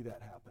to see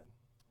that happen.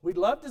 We'd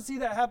love to see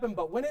that happen,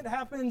 but when it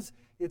happens,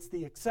 it's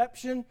the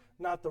exception,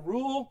 not the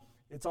rule.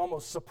 It's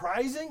almost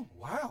surprising.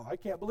 Wow, I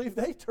can't believe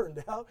they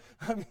turned out.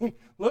 I mean,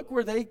 look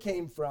where they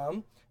came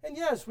from. And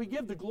yes, we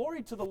give the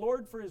glory to the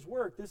Lord for His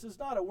work. This is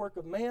not a work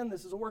of man.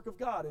 This is a work of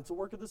God. It's a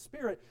work of the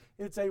Spirit.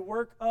 It's a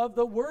work of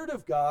the Word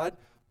of God.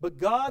 But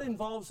God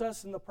involves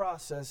us in the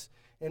process,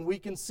 and we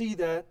can see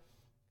that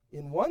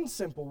in one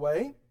simple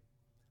way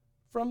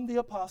from the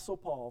Apostle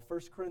Paul,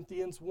 1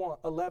 Corinthians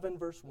 11,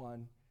 verse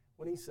 1,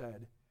 when he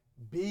said,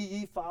 "Be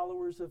ye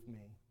followers of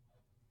me,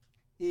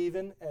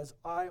 even as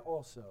I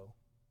also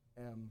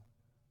am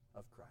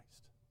of Christ."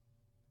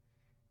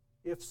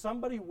 If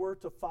somebody were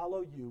to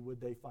follow you, would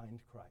they find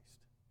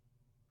Christ?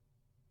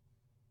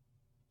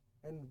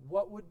 And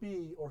what would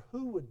be, or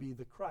who would be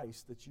the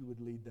Christ that you would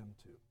lead them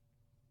to?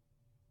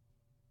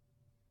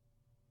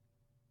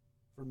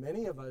 For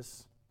many of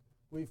us,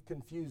 we've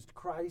confused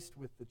Christ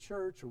with the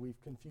church, or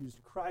we've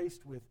confused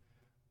Christ with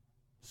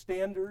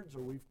standards,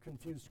 or we've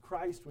confused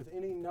Christ with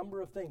any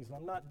number of things. And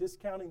I'm not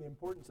discounting the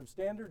importance of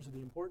standards or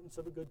the importance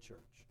of a good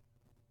church.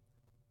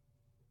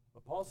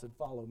 But Paul said,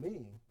 follow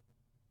me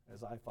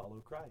as I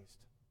follow Christ.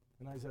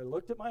 And as I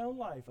looked at my own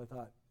life, I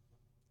thought,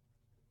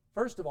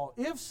 first of all,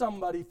 if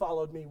somebody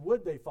followed me,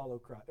 would they follow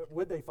Christ?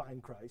 Would they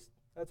find Christ?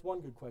 That's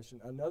one good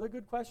question. Another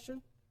good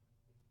question,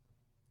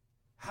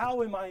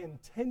 how am I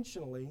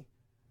intentionally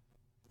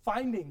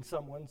finding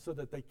someone so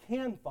that they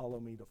can follow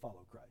me to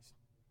follow Christ?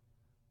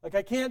 Like,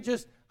 I can't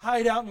just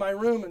hide out in my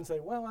room and say,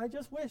 well, I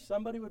just wish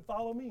somebody would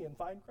follow me and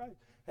find Christ.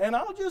 And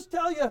I'll just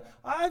tell you,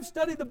 I've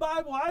studied the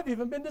Bible. I've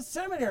even been to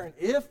seminary.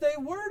 And if they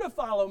were to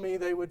follow me,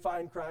 they would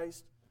find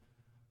Christ.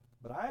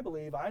 But I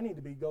believe I need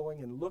to be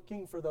going and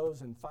looking for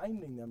those and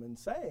finding them and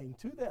saying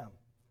to them,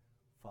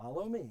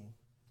 follow me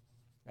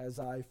as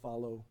I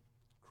follow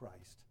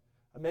Christ.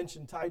 I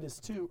mentioned Titus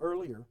 2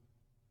 earlier.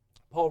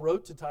 Paul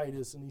wrote to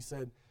Titus and he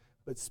said,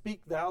 but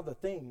speak thou the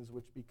things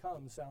which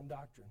become sound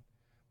doctrine.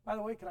 By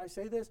the way, can I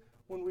say this?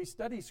 When we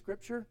study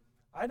Scripture,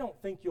 I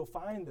don't think you'll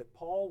find that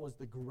Paul was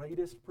the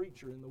greatest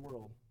preacher in the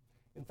world.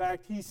 In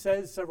fact, he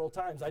says several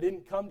times, I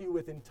didn't come to you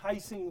with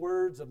enticing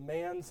words of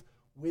man's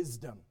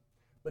wisdom,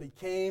 but he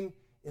came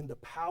in the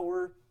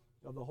power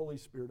of the Holy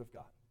Spirit of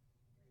God.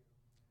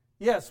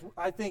 Yes,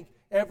 I think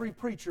every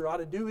preacher ought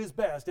to do his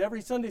best.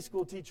 Every Sunday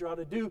school teacher ought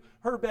to do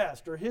her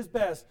best or his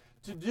best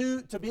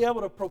to be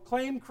able to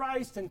proclaim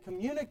Christ and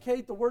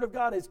communicate the Word of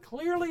God as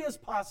clearly as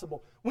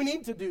possible. We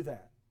need to do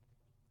that.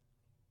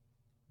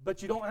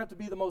 But you don't have to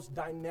be the most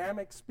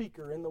dynamic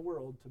speaker in the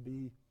world to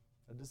be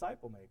a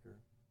disciple maker.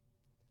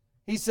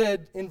 He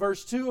said in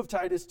verse 2 of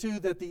Titus 2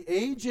 that the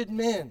aged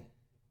men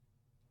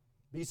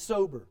be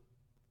sober,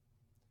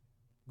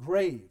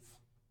 grave,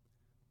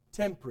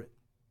 temperate,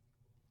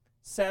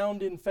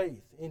 sound in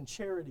faith, in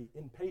charity,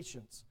 in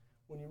patience.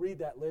 When you read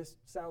that list,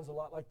 it sounds a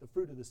lot like the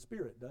fruit of the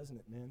Spirit, doesn't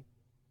it, men?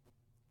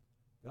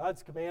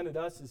 God's commanded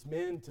us as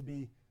men to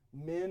be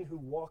men who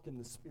walk in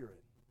the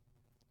Spirit,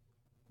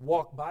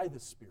 walk by the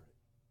Spirit,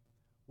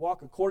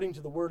 walk according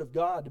to the Word of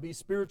God, to be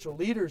spiritual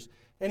leaders.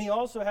 And he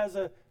also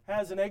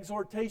has an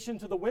exhortation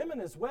to the women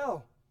as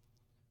well.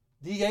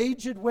 The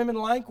aged women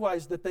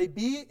likewise, that they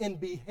be in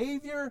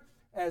behavior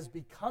as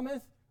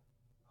becometh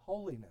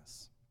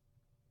holiness.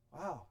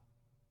 Wow.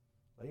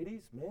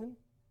 Ladies, men,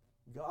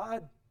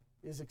 God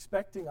is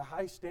expecting a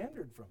high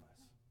standard from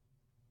us.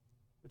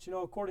 But you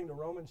know, according to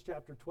Romans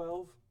chapter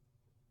 12,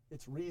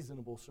 it's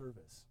reasonable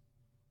service.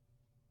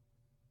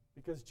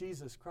 Because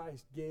Jesus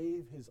Christ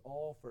gave his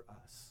all for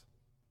us.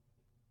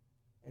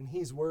 And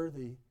he's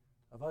worthy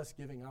of us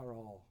giving our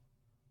all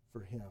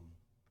for him.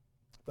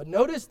 But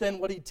notice then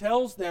what he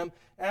tells them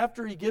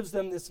after he gives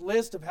them this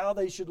list of how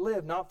they should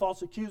live. Not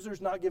false accusers,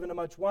 not given to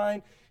much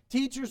wine,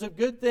 teachers of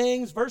good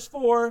things. Verse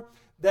 4,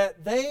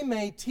 that they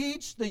may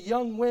teach the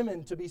young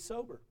women to be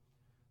sober,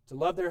 to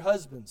love their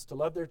husbands, to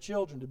love their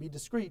children, to be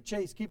discreet,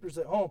 chaste, keepers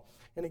at home.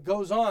 And it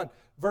goes on.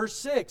 Verse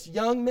 6,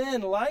 young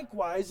men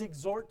likewise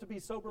exhort to be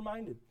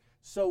sober-minded.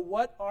 So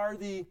what are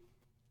the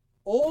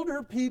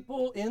older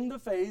people in the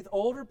faith,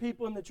 older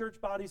people in the church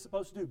body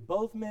supposed to do?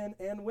 Both men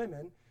and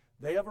women,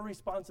 they have a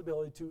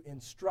responsibility to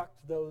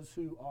instruct those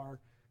who are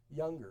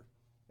younger.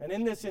 And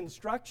in this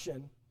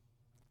instruction,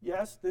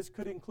 yes, this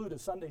could include a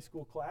Sunday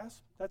school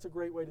class. That's a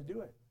great way to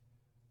do it.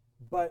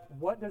 But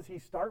what does he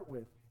start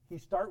with? He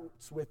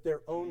starts with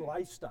their own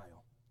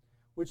lifestyle,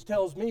 which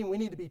tells me we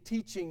need to be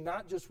teaching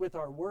not just with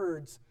our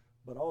words,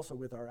 but also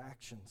with our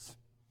actions.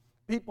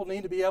 People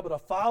need to be able to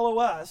follow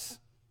us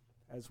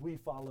as we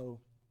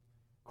follow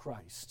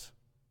Christ.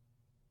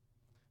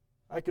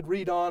 I could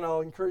read on.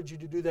 I'll encourage you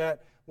to do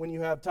that when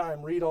you have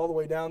time. Read all the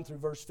way down through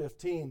verse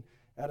 15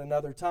 at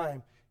another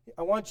time.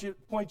 I want to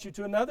point you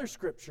to another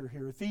scripture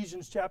here,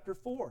 Ephesians chapter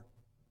 4,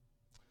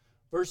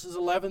 verses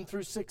 11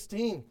 through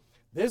 16.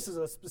 This is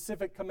a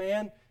specific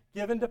command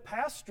given to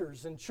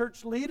pastors and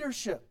church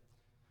leadership,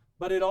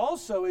 but it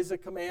also is a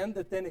command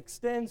that then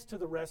extends to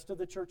the rest of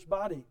the church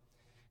body.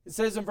 It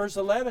says in verse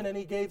 11, and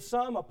he gave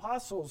some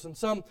apostles and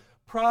some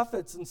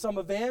prophets and some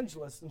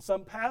evangelists and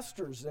some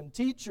pastors and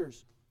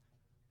teachers.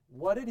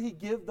 What did he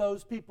give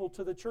those people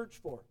to the church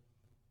for?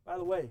 By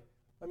the way,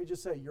 let me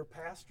just say, your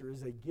pastor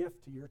is a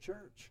gift to your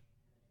church.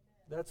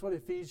 That's what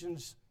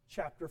Ephesians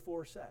chapter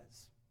 4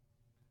 says.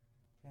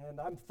 And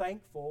I'm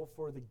thankful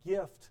for the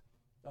gift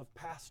of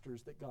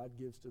pastors that God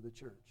gives to the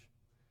church.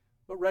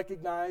 But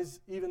recognize,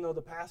 even though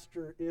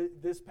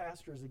this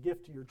pastor is a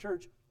gift to your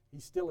church,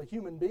 he's still a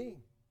human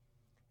being.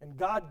 And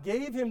God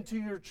gave him to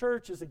your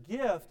church as a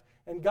gift,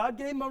 and God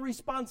gave him a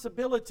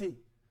responsibility.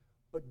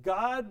 But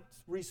God's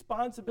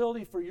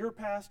responsibility for your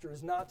pastor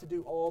is not to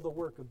do all the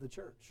work of the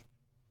church.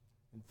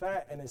 In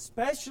fact, and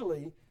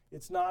especially,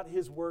 it's not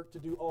his work to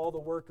do all the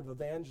work of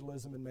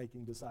evangelism and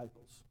making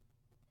disciples.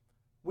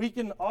 We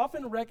can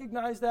often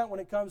recognize that when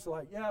it comes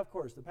to yeah, of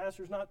course, the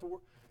pastor's not to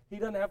work. He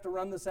doesn't have to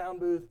run the sound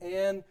booth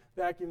and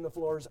vacuum the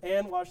floors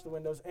and wash the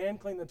windows and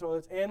clean the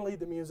toilets and lead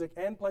the music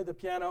and play the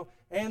piano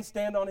and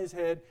stand on his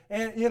head.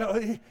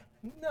 And,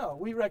 no,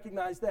 we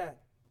recognize that.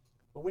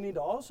 But we need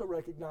to also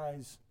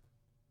recognize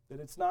that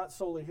it's not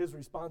solely his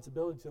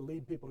responsibility to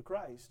lead people to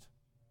Christ.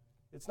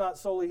 It's not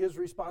solely his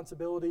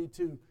responsibility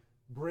to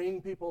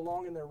bring people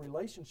along in their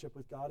relationship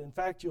with God. In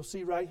fact, you'll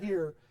see right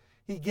here,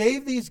 he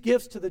gave these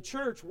gifts to the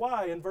church.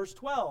 Why? In verse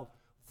 12,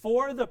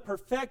 for the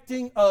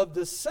perfecting of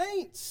the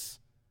saints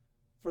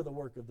for the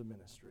work of the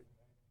ministry.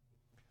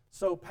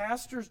 So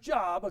pastor's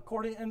job,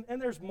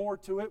 and there's more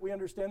to it. We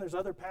understand there's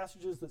other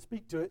passages that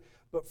speak to it.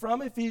 But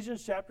from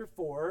Ephesians chapter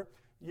 4,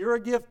 you're a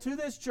gift to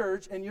this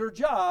church, and your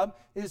job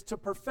is to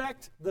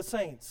perfect the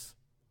saints.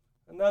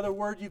 Another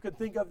word you could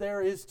think of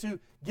there is to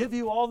give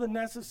you all the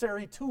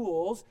necessary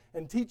tools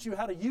and teach you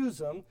how to use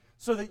them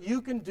so that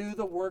you can do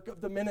the work of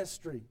the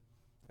ministry.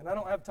 And I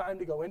don't have time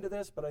to go into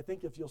this, but I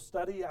think if you'll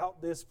study out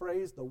this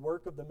phrase, the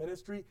work of the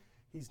ministry,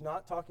 he's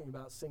not talking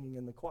about singing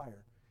in the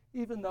choir,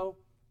 even though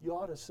you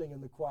ought to sing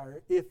in the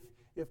choir if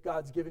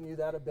God's given you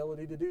that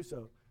ability to do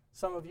so.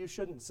 Some of you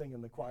shouldn't sing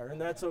in the choir, and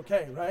that's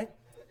okay, right?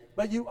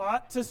 But you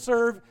ought to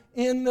serve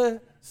in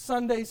the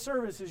Sunday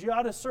services. You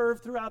ought to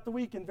serve throughout the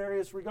week in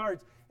various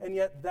regards. And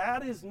yet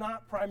that is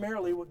not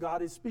primarily what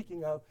God is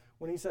speaking of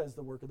when he says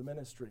the work of the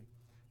ministry.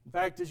 In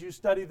fact, as you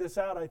study this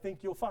out, I think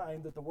you'll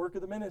find that the work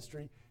of the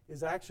ministry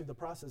is actually the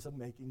process of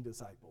making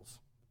disciples.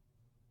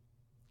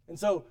 And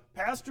so,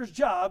 pastor's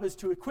job is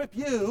to equip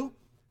you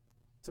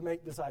to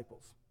make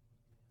disciples.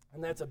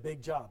 And that's a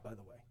big job, by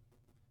the way.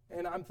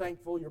 And I'm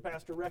thankful your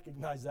pastor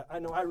recognized that. I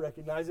know I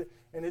recognize it,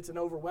 and it's an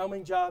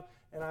overwhelming job,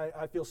 and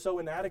I feel so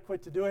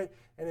inadequate to do it.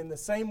 And in the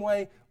same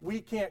way, we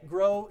can't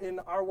grow in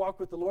our walk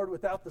with the Lord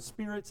without the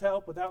Spirit's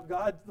help, without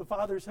God the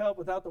Father's help,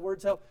 without the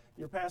Word's help.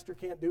 Your pastor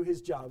can't do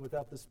his job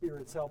without the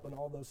Spirit's help and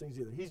all those things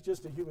either. He's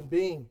just a human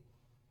being.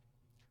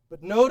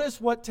 But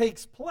notice what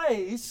takes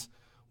place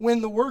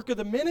when the work of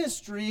the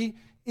ministry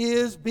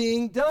is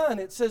being done.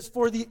 It says,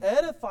 for the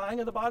edifying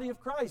of the body of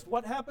Christ.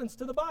 What happens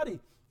to the body?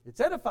 It's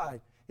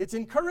edified. It's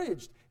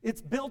encouraged.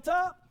 It's built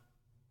up.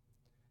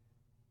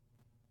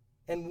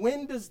 And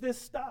when does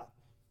this stop?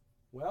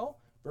 Well,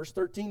 verse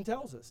 13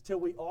 tells us, till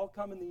we all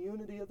come in the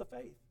unity of the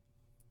faith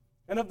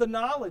and of the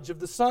knowledge of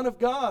the Son of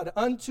God,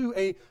 unto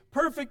a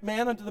perfect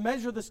man, unto the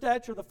measure of the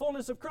stature of the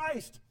fullness of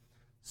Christ.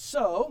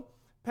 So,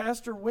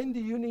 Pastor, when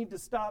do you need to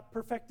stop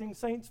perfecting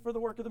saints for the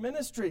work of the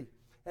ministry?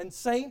 And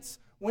saints,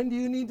 when do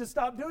you need to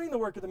stop doing the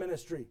work of the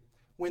ministry?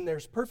 When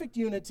there's perfect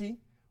unity,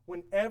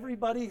 when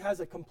everybody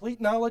has a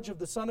complete knowledge of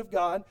the Son of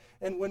God,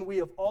 and when we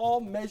have all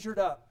measured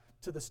up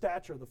to the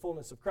stature of the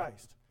fullness of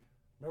Christ.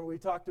 Remember we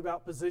talked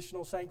about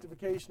positional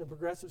sanctification and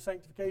progressive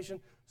sanctification?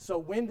 So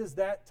when does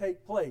that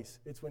take place?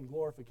 It's when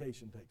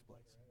glorification takes place.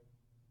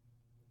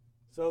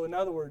 So in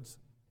other words,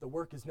 the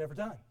work is never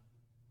done.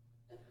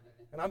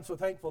 And I'm so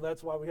thankful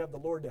that's why we have the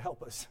Lord to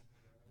help us.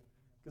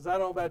 Because I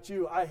don't know about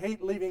you, I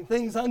hate leaving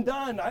things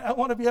undone. I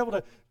want to be able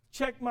to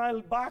check my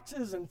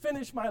boxes and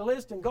finish my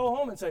list and go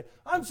home and say,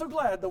 I'm so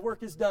glad the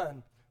work is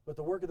done. But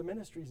the work of the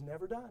ministry is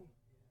never done.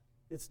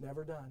 It's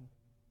never done.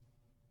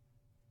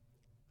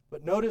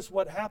 But notice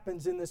what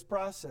happens in this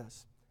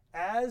process.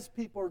 As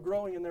people are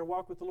growing in their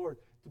walk with the Lord,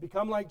 to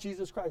become like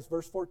Jesus Christ,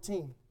 verse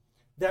 14,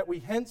 that we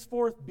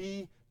henceforth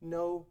be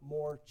no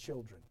more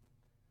children.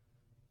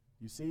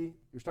 You see,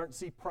 you're starting to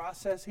see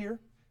process here.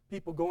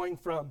 People going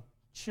from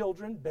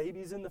children,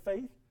 babies in the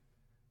faith,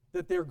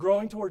 that they're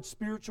growing towards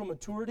spiritual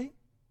maturity,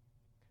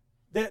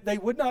 that they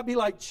would not be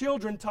like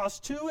children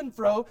tossed to and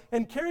fro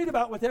and carried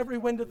about with every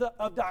wind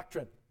of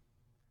doctrine.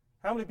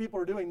 How many people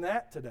are doing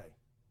that today?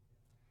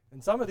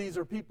 And some of these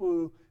are people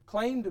who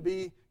claim to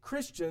be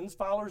Christians,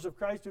 followers of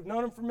Christ, who've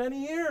known him for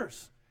many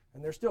years,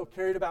 and they're still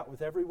carried about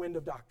with every wind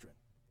of doctrine.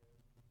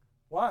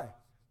 Why?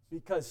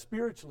 Because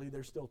spiritually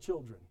they're still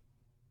children.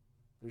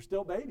 They're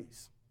still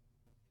babies.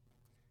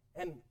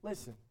 And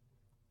listen,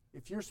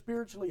 if you're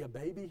spiritually a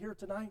baby here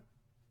tonight,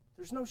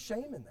 there's no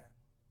shame in that.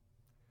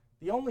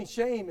 The only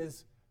shame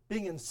is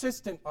being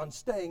insistent on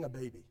staying a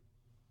baby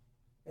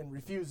and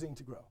refusing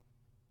to grow.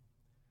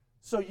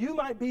 So you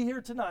might be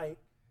here tonight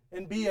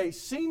and be a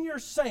senior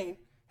saint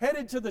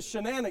headed to the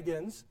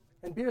shenanigans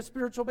and be a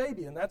spiritual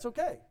baby, and that's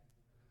okay.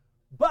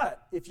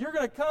 But if you're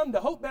going to come to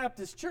Hope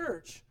Baptist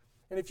Church,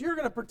 and if you're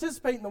going to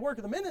participate in the work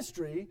of the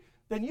ministry,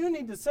 then you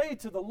need to say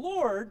to the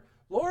Lord,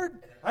 Lord,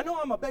 I know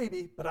I'm a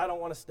baby, but I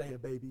don't want to stay a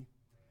baby.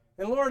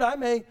 And Lord, I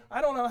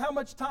don't know how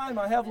much time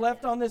I have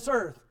left on this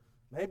earth.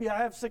 Maybe I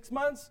have 6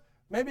 months,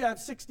 maybe I have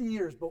 60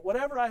 years, but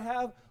whatever I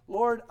have,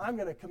 Lord, I'm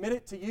going to commit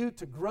it to you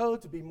to grow,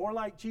 to be more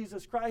like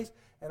Jesus Christ,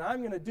 and I'm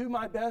going to do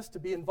my best to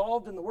be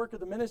involved in the work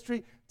of the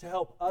ministry to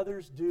help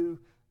others do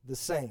the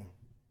same.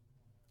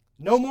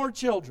 No more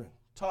children,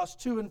 tossed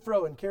to and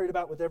fro and carried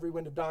about with every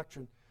wind of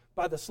doctrine,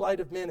 by the sleight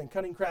of men and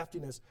cunning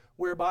craftiness,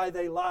 whereby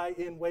they lie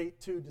in wait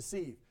to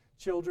deceive.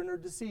 Children are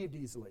deceived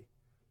easily.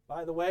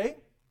 By the way,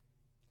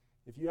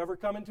 if you ever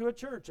come into a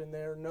church and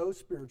there are no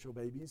spiritual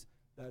babies,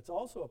 that's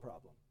also a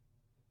problem.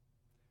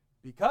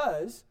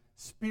 Because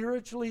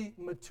spiritually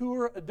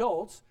mature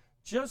adults,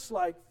 just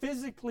like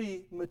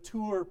physically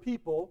mature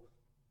people,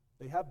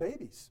 they have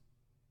babies.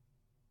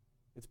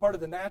 It's part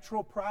of the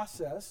natural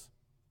process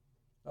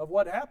of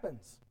what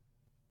happens.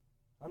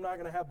 I'm not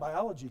going to have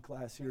biology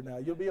class here now.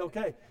 You'll be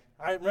okay.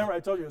 I remember I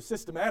told you a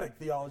systematic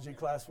theology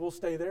class. We'll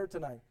stay there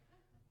tonight.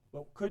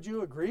 But could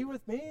you agree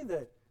with me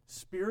that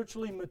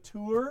spiritually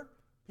mature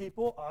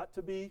people ought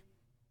to be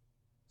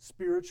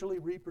spiritually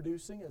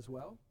reproducing as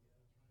well?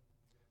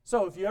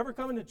 So if you ever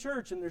come into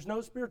church and there's no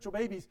spiritual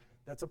babies,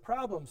 that's a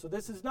problem. So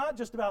this is not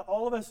just about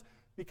all of us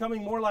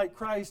becoming more like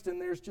Christ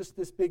and there's just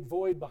this big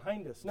void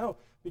behind us. No,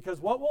 because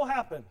what will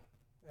happen,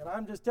 and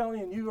I'm just telling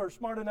you, and you are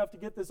smart enough to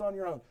get this on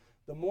your own,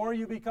 the more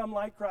you become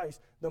like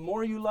Christ, the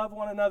more you love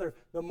one another,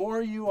 the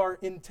more you are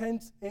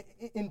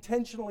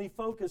intentionally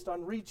focused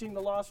on reaching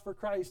the lost for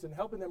Christ and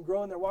helping them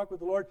grow in their walk with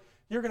the Lord,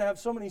 you're going to have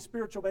so many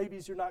spiritual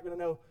babies you're not going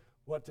to know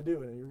what to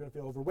do, and you're going to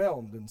feel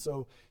overwhelmed. And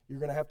so you're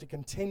going to have to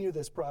continue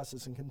this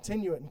process and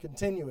continue it and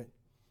continue it.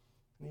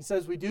 And he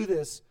says we do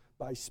this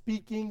by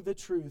speaking the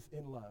truth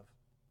in love,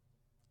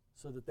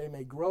 so that they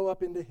may grow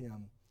up into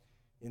him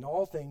in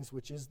all things,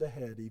 which is the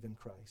head, even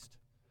Christ,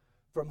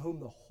 from whom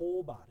the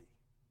whole body,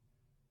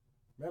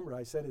 remember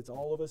I said it's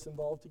all of us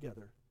involved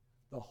together,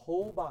 the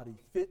whole body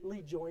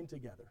fitly joined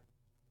together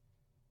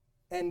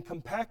and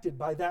compacted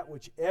by that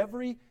which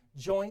every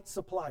joint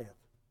supplieth.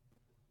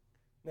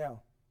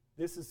 Now,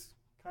 this is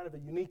kind of a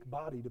unique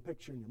body to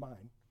picture in your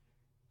mind,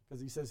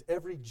 because he says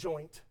every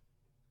joint.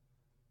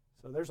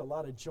 So there's a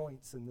lot of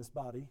joints in this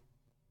body,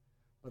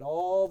 but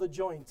all the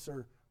joints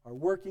are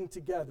working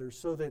together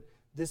so that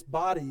this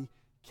body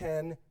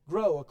can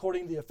grow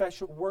according to the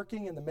effectual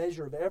working and the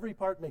measure of every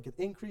part maketh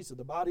increase of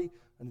the body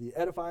unto the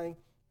edifying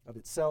of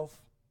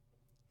itself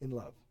in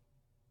love.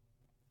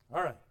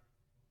 All right.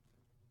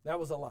 That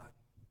was a lot.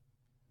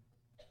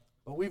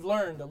 But we've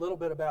learned a little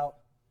bit about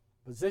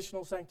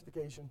positional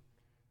sanctification,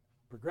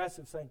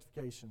 progressive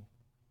sanctification,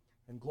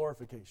 and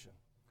glorification.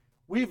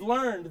 We've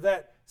learned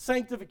that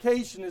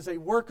sanctification is a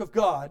work of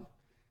God.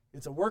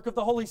 It's a work of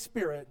the Holy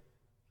Spirit.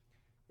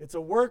 It's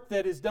a work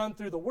that is done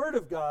through the Word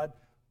of God,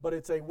 but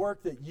it's a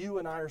work that you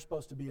and I are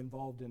supposed to be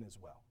involved in as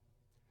well.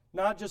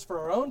 Not just for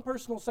our own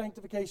personal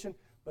sanctification,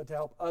 but to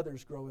help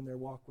others grow in their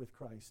walk with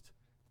Christ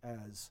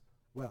as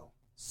well.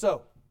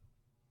 So,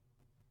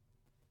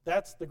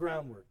 that's the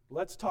groundwork.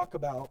 Let's talk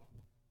about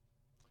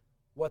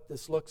what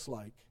this looks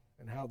like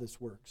and how this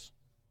works.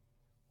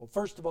 Well,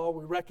 first of all,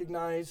 we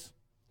recognize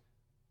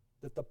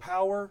that the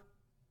power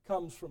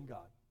comes from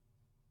God.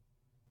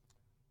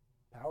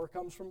 Power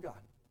comes from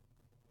God.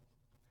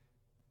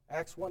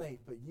 Acts 1:8,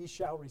 but ye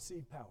shall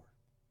receive power.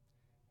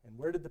 And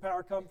where did the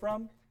power come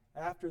from?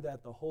 After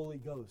that, the Holy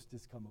Ghost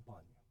is come upon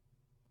you.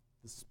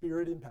 The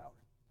Spirit in power.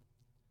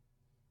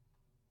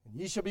 And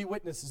ye shall be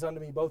witnesses unto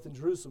me both in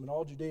Jerusalem and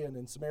all Judea and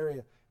in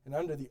Samaria and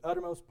under the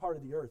uttermost part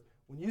of the earth.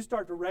 When you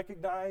start to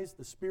recognize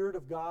the Spirit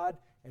of God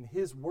and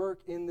His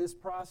work in this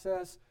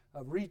process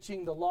of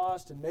reaching the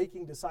lost and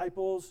making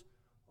disciples,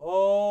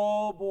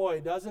 oh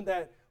boy, doesn't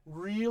that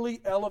really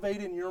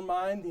elevate in your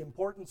mind the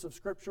importance of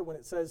Scripture when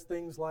it says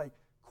things like,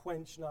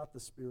 quench not the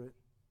Spirit,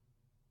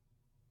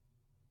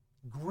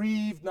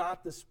 grieve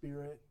not the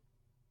Spirit,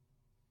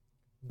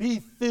 be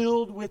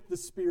filled with the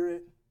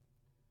Spirit,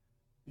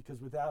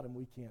 because without Him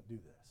we can't do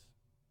this.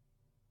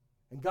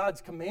 And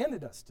God's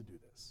commanded us to do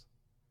this.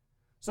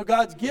 So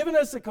God's given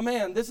us a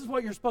command. This is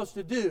what you're supposed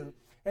to do.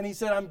 And He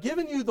said, I'm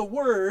giving you the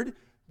Word.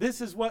 This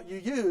is what you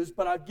use.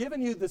 But I've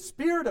given you the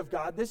Spirit of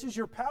God. This is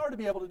your power to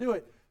be able to do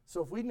it.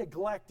 So if we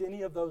neglect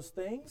any of those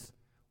things,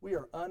 we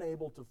are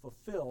unable to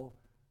fulfill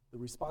the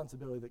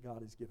responsibility that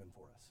God has given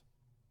for us.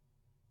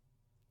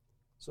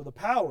 So the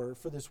power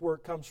for this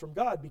work comes from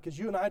God, because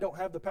you and I don't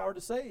have the power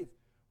to save.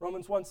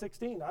 Romans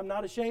 1:16, I'm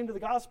not ashamed of the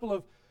gospel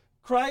of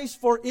Christ,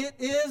 for it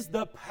is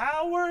the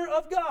power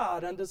of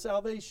God unto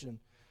salvation,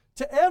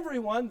 to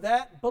everyone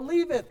that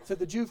believeth, to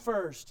the Jew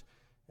first,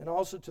 and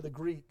also to the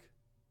Greek.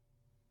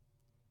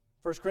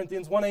 1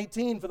 Corinthians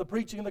 1:18, for the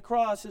preaching of the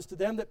cross is to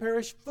them that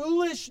perish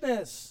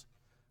foolishness,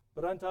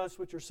 but unto us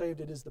which are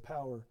saved it is the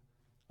power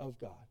of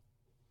God.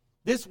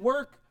 This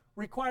work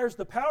requires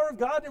the power of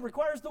God, and it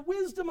requires the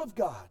wisdom of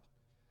God,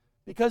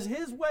 because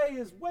His way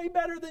is way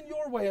better than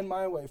your way and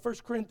my way.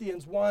 1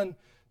 Corinthians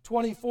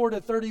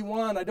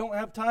 1:24-31. I don't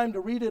have time to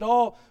read it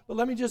all, but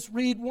let me just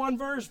read one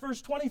verse,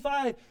 verse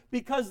 25.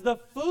 Because the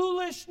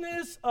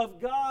foolishness of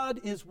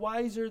God is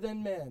wiser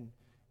than men,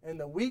 and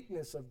the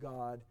weakness of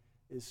God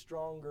is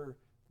stronger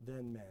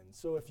than men.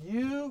 So if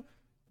you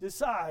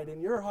decide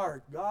in your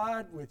heart,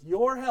 God, with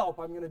your help,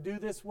 I'm going to do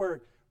this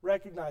work,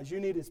 recognize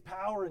you need His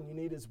power and you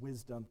need His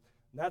wisdom.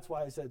 And that's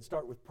why I said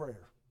start with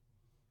prayer.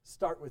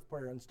 Start with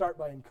prayer and start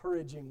by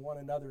encouraging one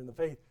another in the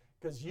faith,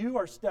 because you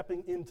are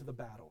stepping into the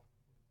battle.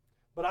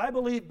 But I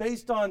believe,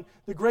 based on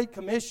the Great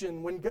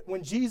Commission,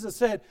 when Jesus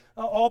said,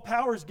 all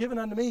power is given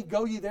unto me,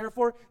 go ye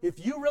therefore,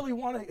 if you really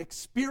want to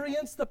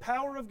experience the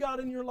power of God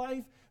in your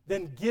life,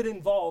 then get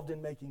involved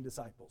in making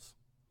disciples.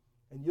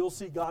 And you'll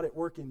see God at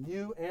work in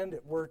you and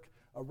at work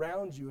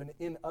around you and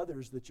in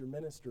others that you're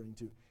ministering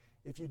to.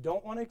 If you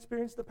don't want to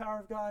experience the power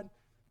of God,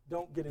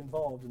 don't get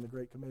involved in the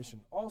Great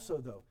Commission. Also,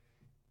 though,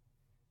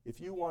 if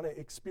you want to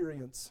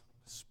experience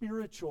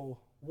spiritual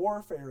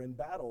warfare and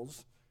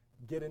battles,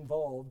 get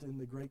involved in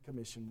the Great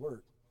Commission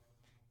work.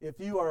 If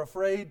you are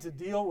afraid to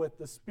deal with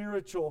the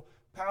spiritual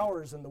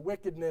powers and the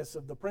wickedness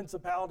of the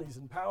principalities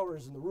and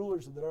powers and the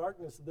rulers of the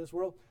darkness of this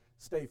world,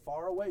 stay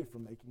far away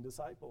from making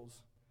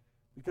disciples.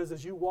 Because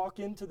as you walk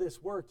into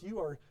this work, you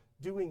are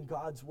doing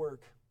God's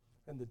work.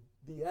 And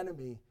the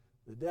enemy,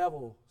 the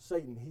devil,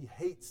 Satan, he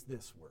hates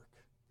this work.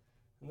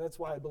 And that's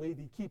why I believe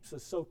he keeps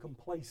us so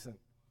complacent,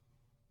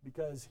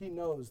 because he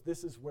knows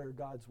this is where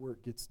God's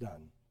work gets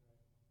done.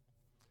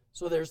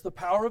 So there's the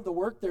power of the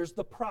work, there's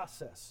the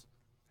process.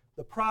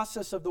 The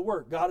process of the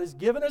work. God has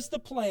given us the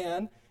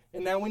plan,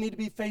 and now we need to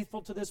be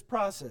faithful to this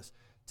process.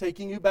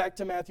 Taking you back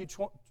to Matthew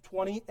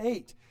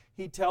 28,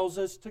 he tells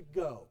us to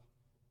go.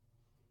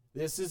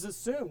 This is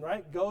assumed,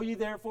 right? Go ye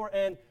therefore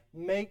and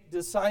make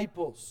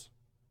disciples.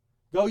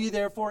 Go ye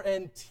therefore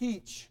and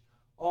teach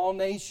all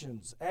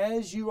nations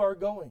as you are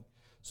going.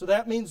 So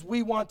that means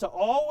we want to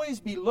always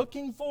be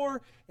looking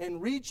for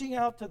and reaching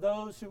out to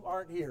those who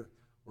aren't here.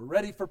 We're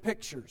ready for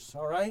pictures,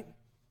 all right?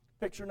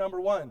 Picture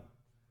number 1.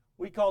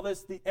 We call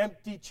this the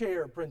empty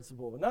chair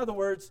principle. In other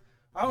words,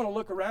 I want to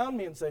look around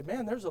me and say,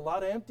 man, there's a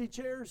lot of empty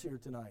chairs here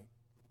tonight.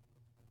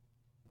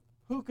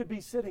 Who could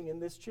be sitting in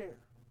this chair?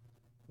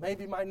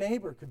 Maybe my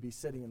neighbor could be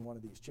sitting in one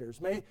of these chairs.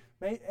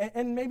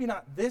 And maybe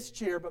not this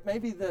chair, but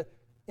maybe the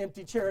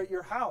empty chair at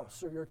your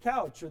house or your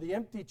couch or the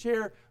empty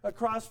chair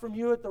across from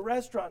you at the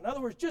restaurant. In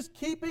other words, just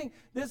keeping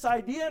this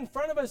idea in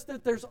front of us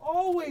that there's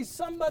always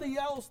somebody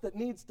else that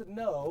needs to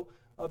know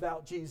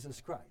about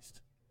Jesus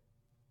Christ.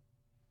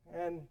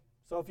 And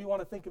so if you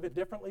want to think of it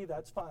differently,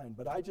 that's fine.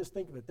 But I just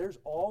think of it, there's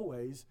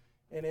always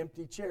an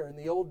empty chair. In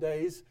the old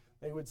days,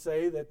 they would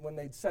say that when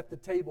they'd set the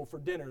table for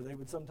dinner, they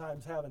would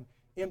sometimes have an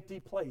empty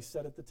place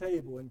set at the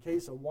table in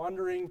case a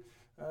wandering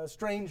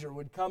stranger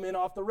would come in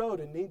off the road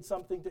and need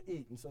something to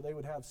eat. And so they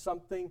would have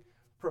something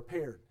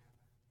prepared.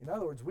 In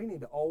other words, we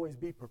need to always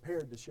be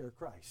prepared to share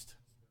Christ.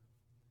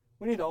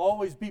 We need to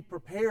always be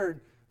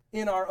prepared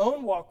in our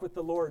own walk with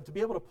the Lord to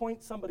be able to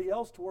point somebody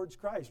else towards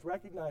Christ,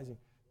 recognizing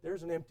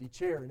there's an empty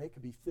chair and it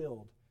could be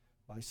filled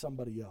by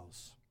somebody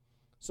else.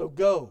 So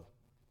go.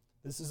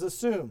 This is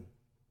assume.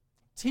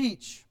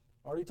 Teach.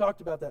 Already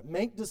talked about that.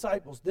 Make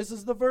disciples. This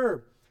is the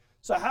verb.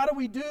 So how do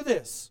we do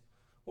this?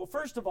 Well,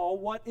 first of all,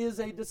 what is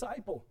a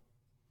disciple?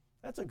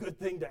 That's a good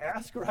thing to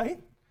ask, right?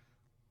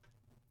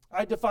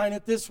 I define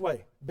it this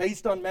way,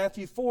 based on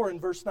Matthew 4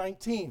 and verse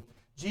 19.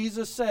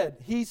 Jesus said,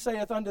 He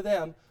saith unto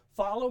them,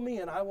 Follow me,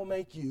 and I will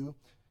make you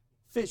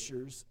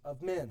fishers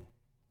of men.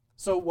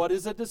 So what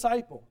is a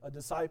disciple? A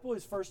disciple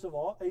is, first of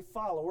all, a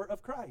follower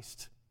of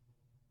Christ.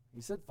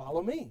 He said,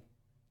 Follow me.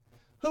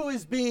 Who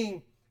is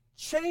being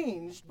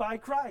changed by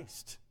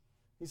Christ?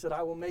 He said,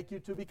 I will make you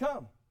to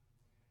become.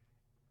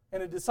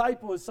 And a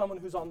disciple is someone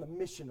who's on the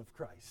mission of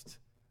Christ.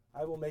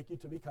 I will make you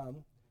to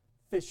become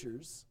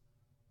fishers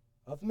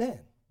of men.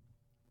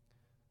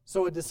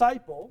 So a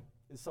disciple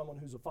is someone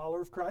who's a follower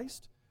of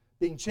Christ,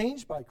 being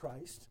changed by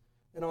Christ,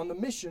 and on the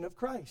mission of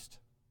Christ.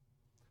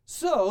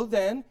 So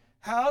then,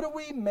 how do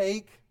we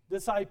make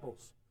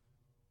disciples?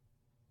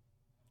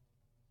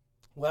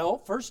 Well,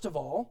 first of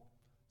all,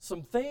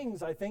 some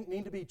things I think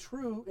need to be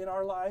true in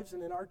our lives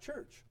and in our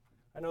church.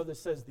 I know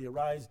this says the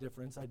Arise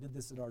difference. I did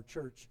this at our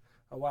church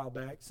a while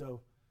back, so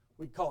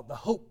we call it the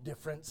Hope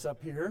difference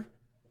up here.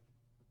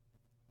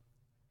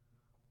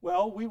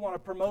 Well, we want to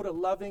promote a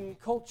loving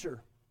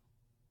culture.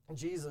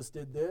 Jesus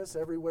did this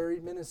everywhere he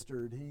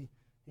ministered. He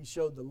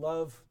showed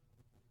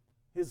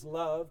his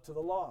love to the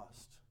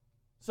lost.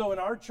 So in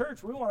our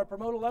church, we want to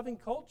promote a loving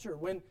culture.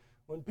 When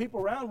people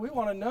around, we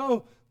want to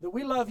know that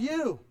we love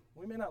you.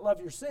 We may not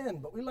love your sin,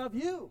 but we love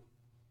you.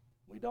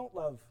 We don't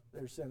love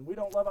their sin. We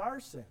don't love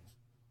our sin,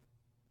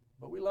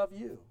 but we love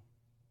you.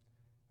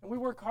 And we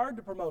work hard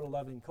to promote a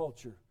loving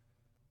culture,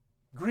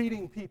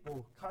 greeting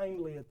people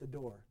kindly at the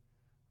door,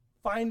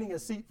 finding a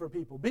seat for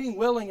people, being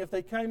willing, if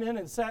they came in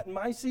and sat in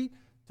my seat,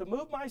 to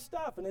move my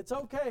stuff, and it's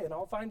okay, and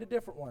I'll find a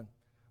different one.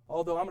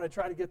 Although I'm going to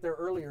try to get there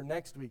earlier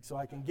next week so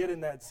I can get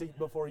in that seat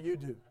before you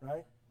do,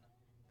 right?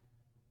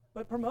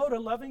 But promote a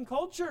loving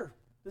culture.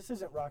 This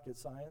isn't rocket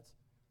science.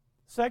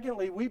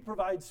 Secondly, we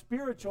provide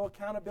spiritual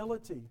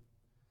accountability.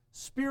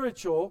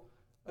 Spiritual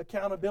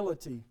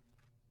accountability.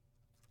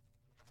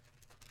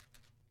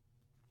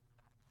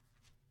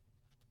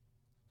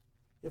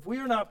 If we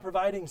are not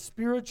providing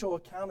spiritual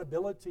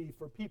accountability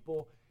for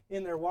people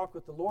in their walk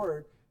with the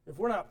Lord, if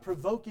we're not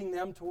provoking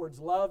them towards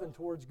love and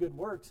towards good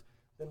works,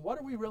 then what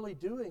are we really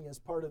doing as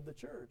part of the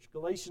church?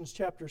 Galatians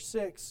chapter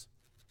 6,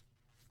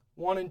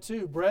 1 and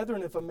 2.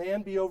 Brethren, if a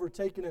man be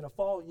overtaken in a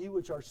fault, ye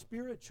which are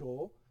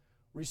spiritual,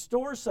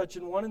 restore such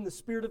an one in the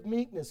spirit of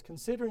meekness,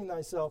 considering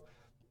thyself,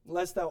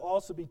 lest thou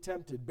also be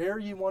tempted. Bear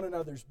ye one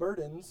another's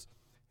burdens,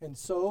 and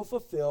so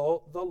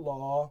fulfill the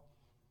law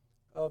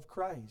of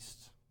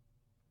Christ.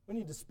 We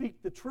need to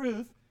speak the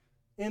truth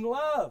in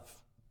love.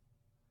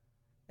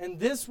 And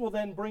this will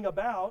then bring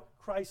about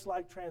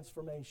Christ-like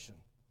transformation.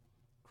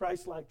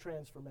 Christ-like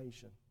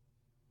transformation.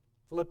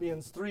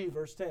 Philippians 3,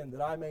 verse 10,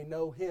 that I may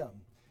know him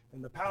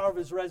and the power of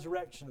his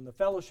resurrection and the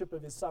fellowship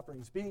of his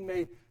sufferings, being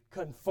made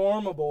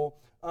conformable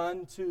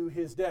unto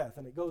his death.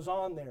 And it goes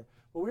on there.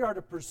 But we are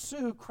to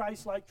pursue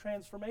Christ-like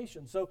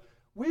transformation. So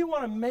we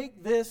want to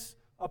make this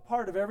a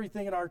part of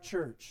everything in our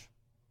church.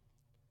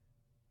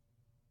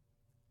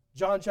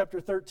 John chapter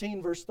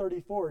 13, verse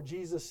 34,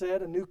 Jesus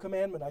said, a new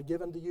commandment I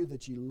give unto you,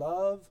 that ye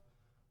love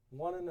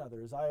one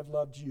another as I have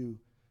loved you,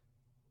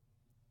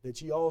 that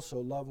ye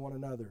also love one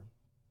another.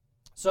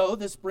 So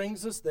this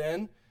brings us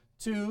then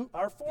to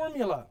our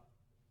formula.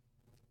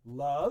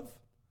 Love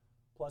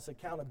plus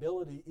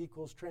accountability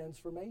equals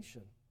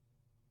transformation.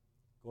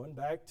 Going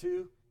back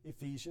to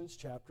Ephesians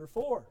chapter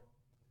 4.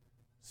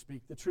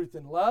 Speak the truth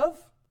in love,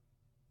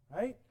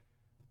 right?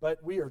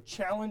 But we are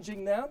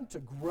challenging them to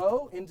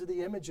grow into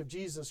the image of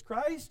Jesus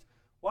Christ.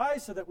 Why?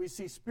 So that we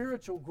see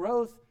spiritual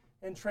growth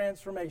and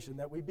transformation,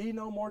 that we be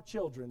no more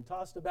children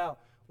tossed about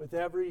with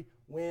every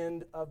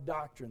wind of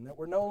doctrine, that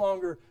we're no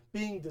longer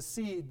being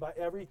deceived by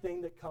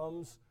everything that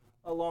comes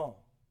along.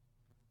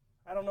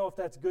 I don't know if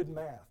that's good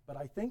math, but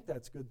I think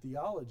that's good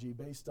theology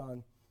based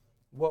on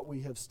what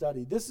we have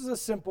studied. This is a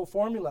simple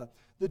formula.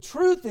 The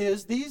truth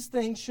is, these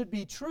things should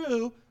be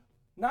true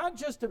not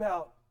just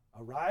about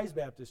Arise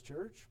Baptist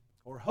Church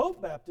or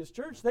Hope Baptist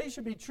Church. They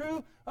should be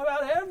true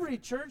about every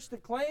church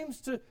that claims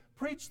to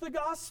preach the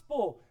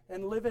gospel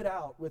and live it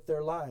out with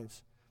their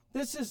lives.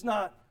 This is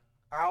not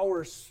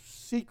our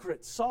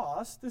secret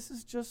sauce. This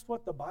is just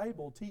what the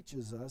Bible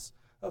teaches us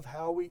of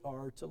how we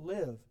are to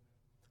live.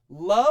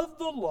 Love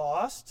the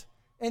lost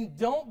and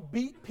don't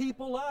beat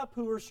people up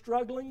who are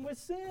struggling with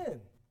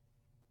sin.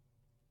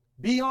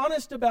 Be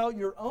honest about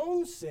your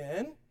own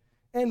sin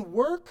and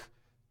work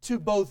to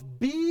both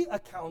be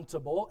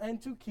accountable and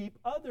to keep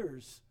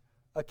others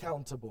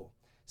accountable.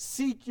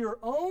 Seek your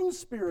own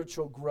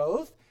spiritual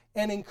growth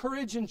and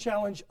encourage and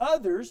challenge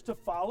others to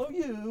follow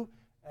you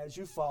as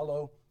you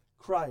follow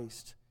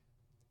Christ.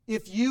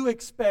 If you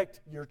expect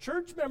your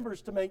church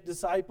members to make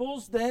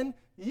disciples, then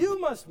you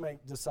must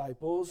make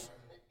disciples.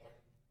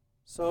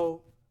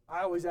 So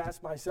I always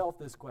ask myself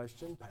this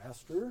question,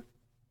 Pastor,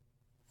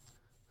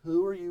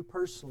 who are you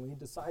personally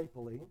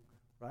discipling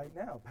right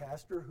now?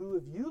 Pastor, who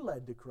have you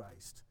led to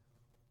Christ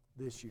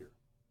this year?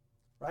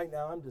 Right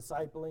now I'm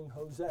discipling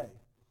Jose.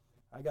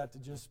 I got to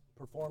just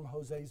perform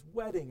Jose's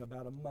wedding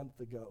about a month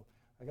ago.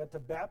 I got to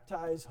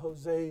baptize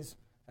Jose's,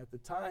 at the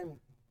time,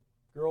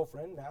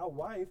 girlfriend, now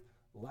wife,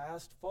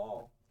 last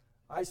fall.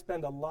 I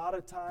spend a lot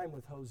of time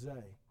with Jose.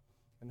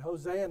 And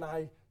Jose and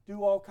I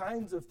do all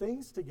kinds of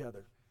things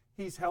together.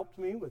 He's helped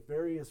me with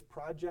various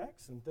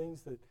projects and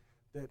things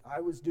that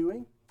I was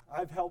doing.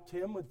 I've helped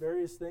him with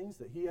various things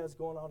that he has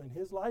going on in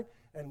his life.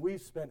 And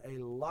we've spent a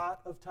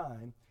lot of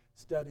time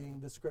studying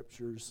the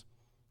Scriptures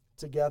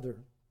together.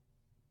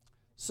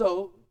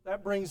 So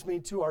that brings me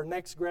to our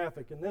next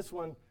graphic. And this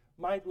one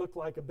might look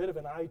like a bit of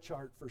an eye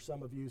chart for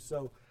some of you.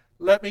 So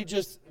let me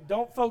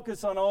don't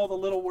focus on all the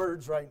little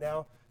words right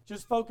now.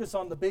 Just focus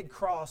on the big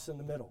cross in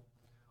the middle.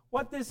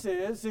 What this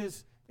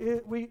is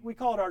we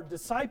call it our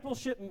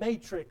discipleship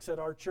matrix at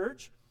our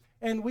church.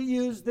 And we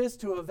use this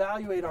to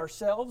evaluate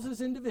ourselves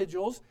as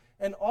individuals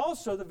and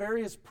also the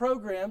various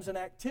programs and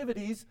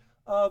activities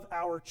of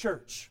our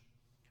church.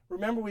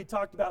 Remember, we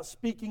talked about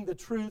speaking the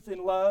truth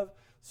in love.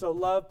 So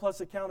love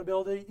plus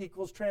accountability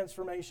equals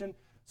transformation.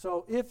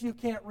 So if you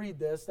can't read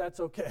this, that's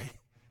okay,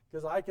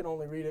 because I can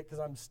only read it because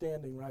I'm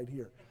standing right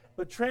here.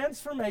 But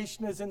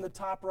transformation is in the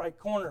top right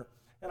corner.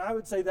 And I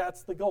would say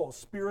that's the goal,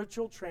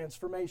 spiritual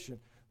transformation.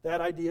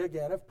 That idea,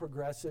 again, of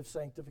progressive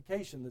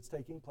sanctification that's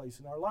taking place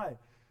in our life.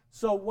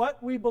 So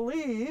what we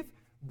believe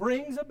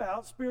brings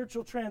about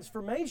spiritual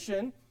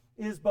transformation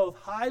is both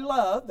high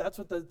love, that's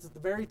what that's at the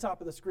very top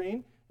of the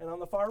screen, and on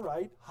the far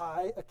right,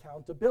 high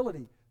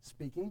accountability,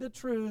 speaking the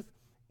truth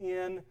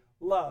in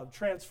love.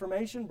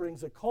 Transformation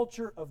brings a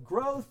culture of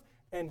growth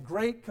and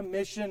Great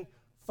Commission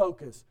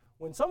focus.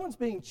 When someone's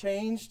being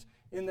changed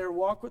in their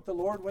walk with the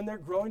Lord, when they're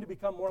growing to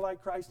become more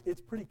like Christ,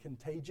 it's pretty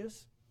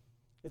contagious.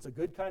 It's a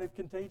good kind of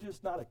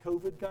contagious, not a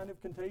COVID kind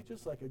of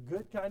contagious, like a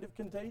good kind of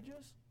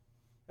contagious.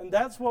 And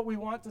that's what we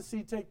want to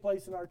see take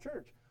place in our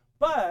church.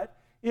 But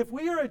if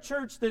we are a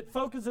church that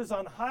focuses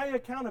on high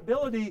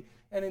accountability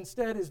and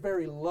instead is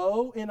very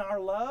low in our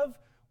love,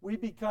 we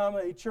become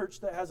a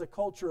church that has a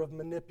culture of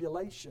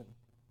manipulation,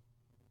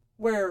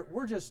 where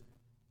we're just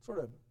sort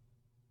of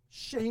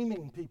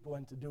shaming people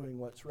into doing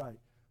what's right,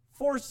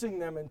 forcing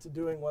them into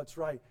doing what's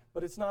right,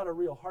 but it's not a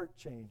real heart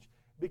change.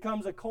 It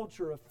becomes a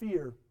culture of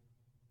fear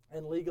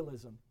and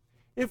legalism.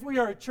 If we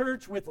are a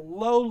church with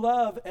low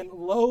love and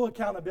low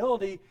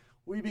accountability,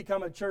 we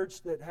become a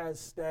church that has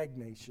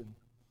stagnation.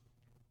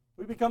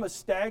 We become a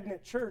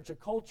stagnant church, a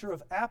culture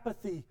of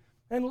apathy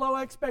and low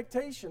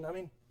expectation. I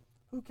mean,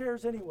 who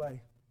cares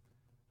anyway?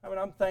 I mean,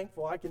 I'm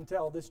thankful. I can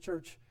tell this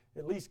church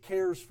at least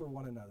cares for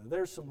one another.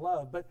 There's some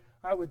love. But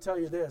I would tell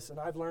you this, and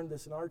I've learned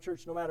this in our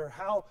church, no matter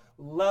how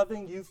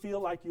loving you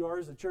feel like you are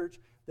as a church,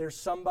 there's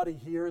somebody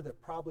here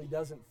that probably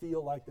doesn't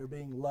feel like they're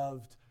being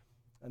loved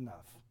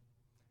enough.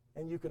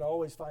 and you can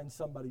always find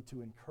somebody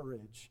to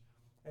encourage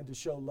and to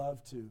show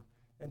love to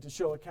and to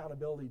show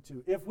accountability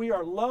to. If we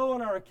are low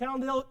on our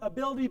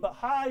accountability but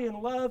high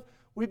in love,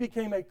 we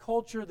became a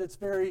culture that's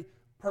very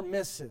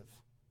permissive,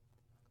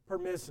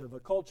 a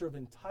culture of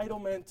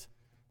entitlement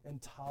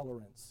and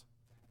tolerance.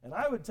 And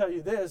I would tell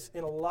you this,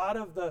 in a lot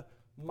of the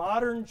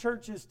modern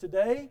churches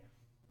today,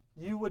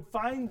 you would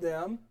find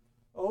them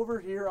over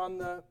here on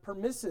the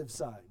permissive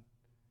side.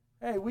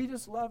 Hey, we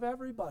just love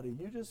everybody.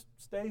 You just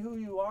stay who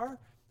you are,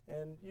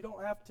 and you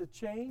don't have to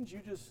change.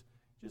 You just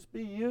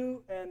be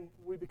you, and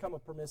we become a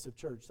permissive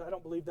church. So I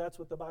don't believe that's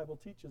what the Bible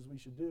teaches we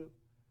should do.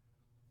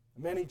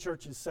 Many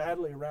churches,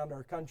 sadly, around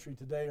our country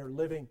today are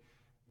living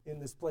in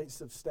this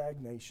place of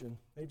stagnation.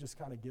 They've just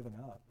kind of given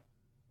up.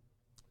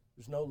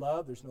 There's no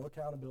love. There's no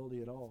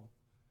accountability at all.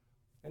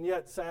 And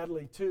yet,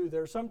 sadly, too,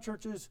 there are some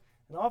churches,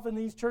 and often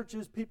these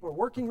churches, people are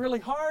working really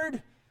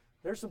hard.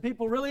 There's some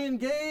people really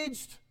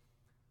engaged.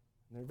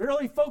 And they're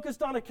really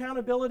focused on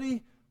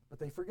accountability, but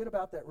they forget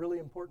about that really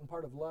important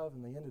part of love,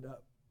 and they ended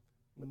up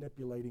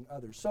manipulating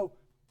others. So,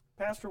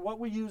 Pastor, what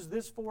we use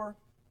this for,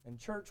 and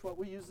church, what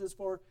we use this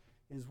for,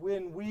 is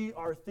when we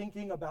are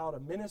thinking about a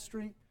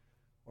ministry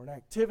or an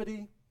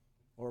activity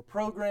or a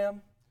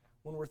program,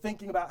 when we're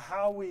thinking about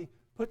how we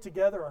put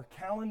together our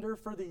calendar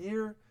for the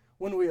year,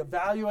 when we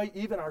evaluate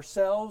even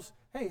ourselves,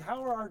 hey,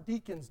 how are our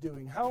deacons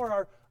doing? How are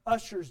our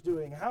ushers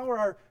doing? How are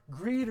our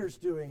greeters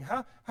doing?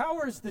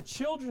 How is the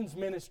children's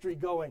ministry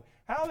going?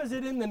 How is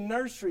it in the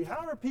nursery?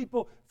 How are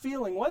people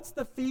feeling? What's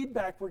the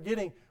feedback we're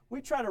getting?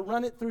 We try to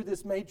run it through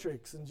this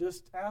matrix and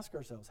just ask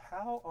ourselves,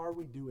 how are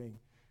we doing?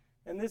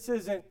 And this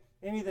isn't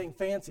anything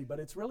fancy, but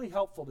it's really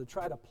helpful to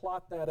try to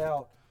plot that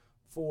out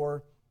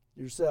for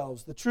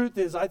yourselves. The truth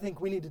is, I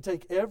think we need to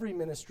take every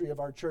ministry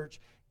of our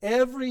church,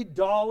 every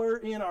dollar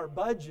in our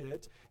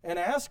budget, and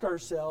ask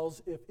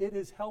ourselves if it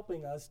is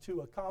helping us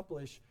to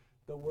accomplish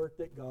the work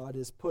that God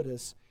has put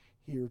us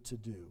here to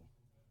do.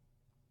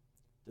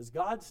 Does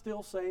God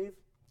still save?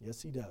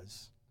 Yes, He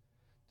does.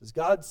 Does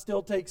God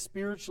still take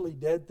spiritually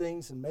dead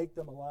things and make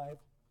them alive?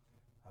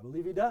 I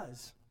believe He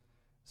does.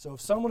 So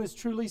if someone is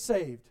truly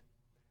saved,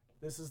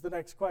 this is the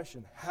next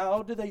question.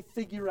 How do they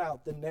figure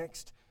out the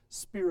next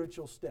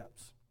spiritual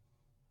steps?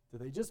 Do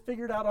they just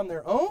figure it out on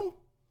their own?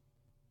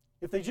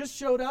 If they just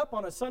showed up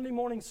on a Sunday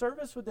morning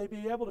service, would they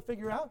be able to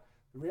figure out?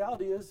 The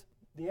reality is,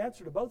 the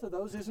answer to both of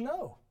those is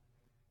no.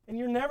 And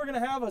you're never going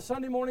to have a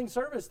Sunday morning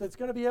service that's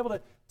going to be able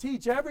to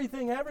teach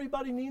everything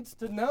everybody needs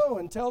to know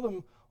and tell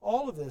them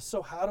all of this.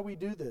 So how do we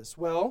do this?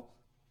 Well,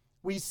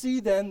 we see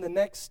then the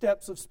next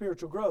steps of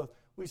spiritual growth.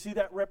 We see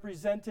that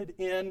represented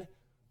in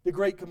the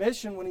Great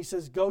Commission when He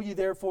says, "Go ye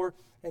therefore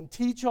and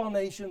teach all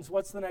nations."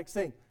 What's the next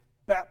thing?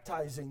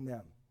 Baptizing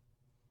them.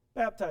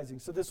 Baptizing.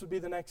 So this would be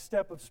the next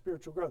step of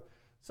spiritual growth.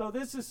 So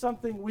this is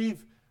something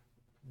we've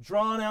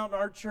drawn out in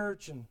our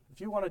church, and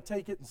if you want to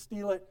take it and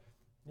steal it,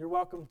 you're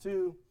welcome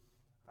to.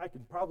 I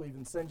could probably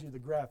even send you the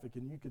graphic,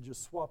 and you could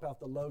just swap out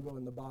the logo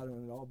in the bottom,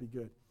 and it'll all be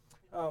good.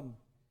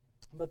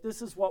 But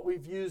this is what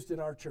we've used in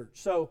our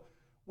church. So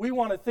we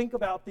want to think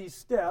about these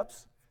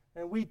steps,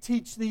 and we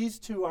teach these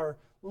to our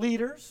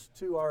leaders,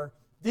 to our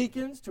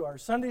deacons, to our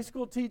Sunday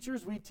school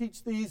teachers. We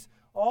teach these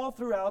all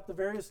throughout the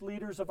various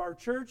leaders of our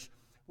church.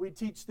 We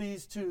teach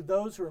these to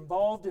those who are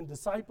involved in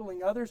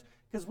discipling others,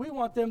 because we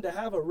want them to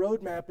have a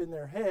roadmap in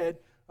their head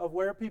of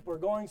where people are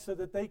going so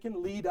that they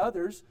can lead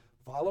others.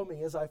 Follow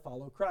me as I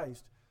follow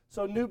Christ.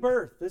 So new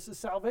birth, this is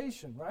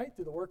salvation, right?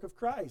 Through the work of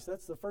Christ.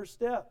 That's the first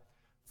step.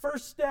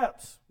 First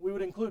steps, we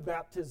would include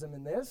baptism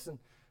in this,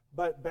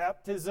 but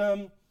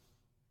baptism,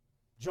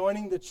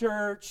 joining the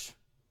church,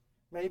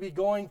 maybe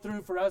going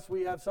through, for us,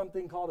 we have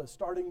something called a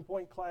starting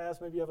point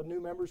class. Maybe you have a new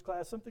members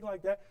class, something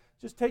like that.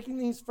 Just taking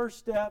these first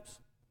steps.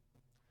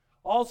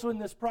 Also in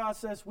this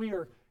process, we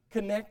are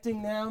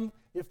connecting them,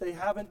 if they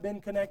haven't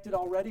been connected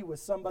already, with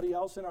somebody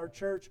else in our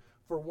church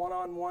for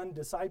one-on-one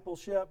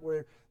discipleship,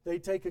 where they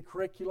take a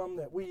curriculum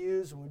that we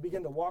use and we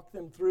begin to walk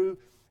them through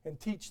and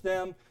teach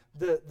them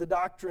the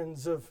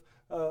doctrines of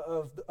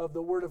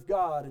the Word of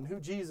God and who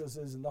Jesus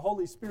is and the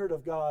Holy Spirit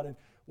of God and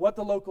what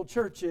the local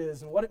church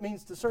is and what it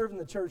means to serve in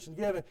the church and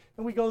give.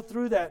 And we go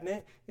through that,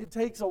 and it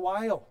takes a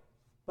while,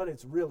 but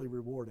it's really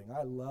rewarding.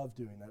 I love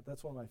doing that.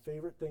 That's one of my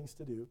favorite things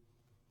to do.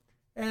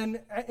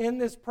 And in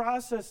this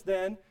process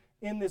then,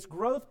 in this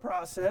growth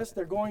process,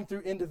 they're going through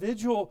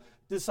individual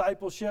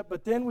discipleship,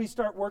 but then we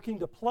start working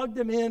to plug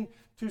them in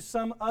to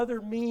some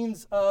other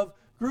means of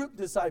group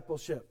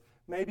discipleship.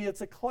 Maybe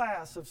it's a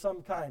class of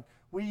some kind.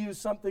 We use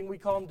something we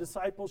call them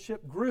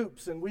discipleship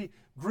groups, and we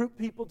group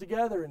people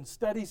together and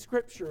study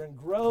Scripture and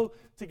grow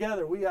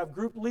together. We have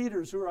group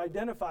leaders who are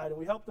identified, and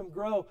we help them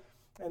grow,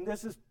 and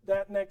this is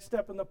that next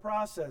step in the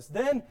process.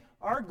 Then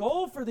our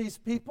goal for these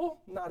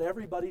people, not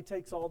everybody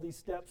takes all these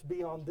steps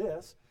beyond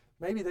this.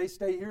 Maybe they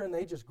stay here and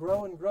they just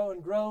grow and grow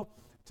and grow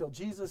till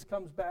Jesus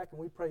comes back, and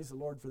we praise the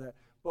Lord for that.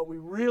 But we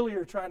really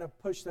are trying to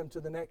push them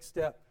to the next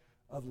step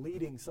of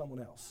leading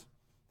someone else.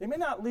 They may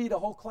not lead a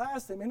whole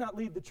class, they may not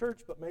lead the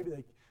church, but maybe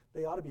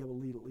they ought to be able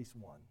to lead at least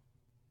one.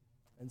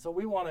 And so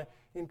we want to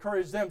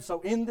encourage them.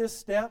 So in this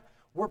step,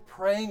 we're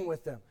praying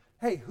with them.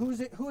 Hey,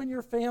 who in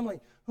your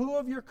family, who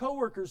of your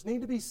coworkers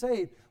need to be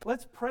saved?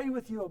 Let's pray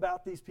with you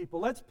about these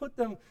people. Let's put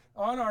them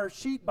on our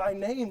sheet by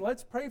name.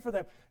 Let's pray for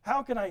them.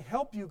 How can I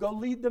help you? Go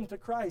lead them to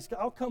Christ.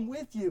 I'll come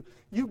with you.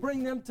 You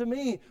bring them to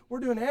me.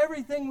 We're doing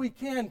everything we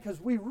can because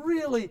we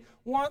really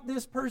want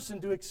this person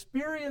to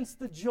experience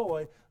the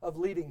joy of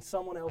leading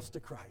someone else to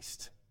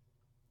Christ.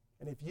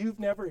 And if you've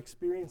never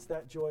experienced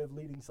that joy of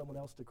leading someone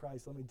else to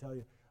Christ, let me tell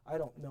you, I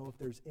don't know if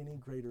there's any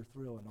greater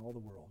thrill in all the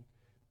world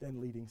than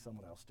leading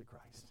someone else to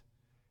Christ.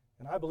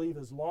 And I believe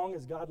as long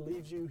as God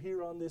leaves you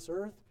here on this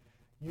earth,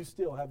 you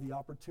still have the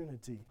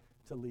opportunity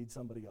to lead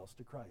somebody else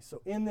to Christ.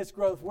 So in this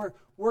growth, we're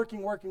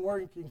working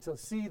to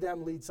see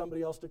them lead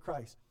somebody else to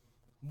Christ.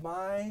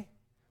 One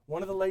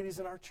of the ladies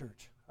in our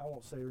church, I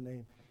won't say her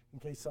name in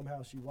case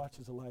somehow she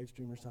watches a live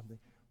stream or something,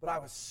 but I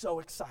was so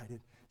excited.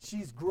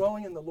 She's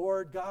growing in the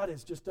Lord. God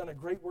has just done a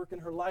great work in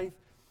her life.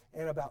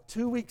 And about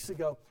 2 weeks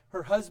ago,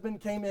 her husband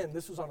came in.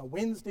 This was on a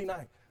Wednesday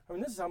night. I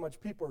mean, this is how much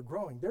people are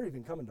growing. They're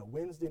even coming to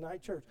Wednesday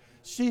night church.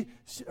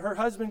 Her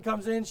husband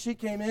comes in. She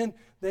came in.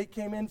 They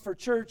came in for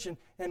church,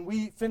 and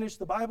we finished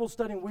the Bible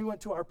study, and we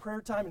went to our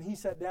prayer time, and he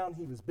sat down.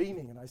 He was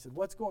beaming, and I said,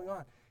 "What's going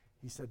on?"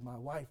 He said, "My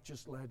wife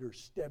just led her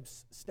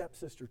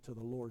stepsister to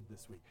the Lord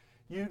this week."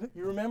 You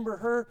remember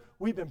her?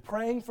 We've been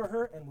praying for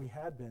her, and we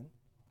had been,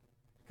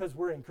 because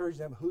we're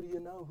encouraging them. Who do you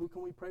know? Who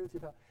can we pray with you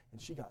about?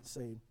 And she got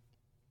saved.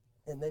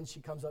 And then she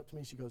comes up to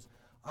me. She goes,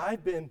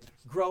 "I've been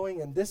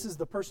growing, and this is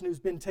the person who's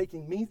been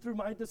taking me through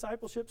my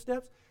discipleship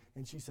steps."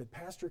 And she said,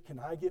 "Pastor, can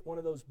I get one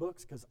of those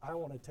books? Because I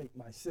want to take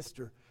my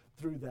sister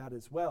through that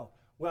as well."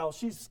 Well,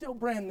 she's still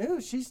brand new.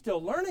 She's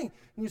still learning.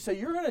 And you say,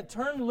 you're going to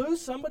turn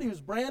loose somebody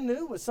who's brand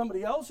new with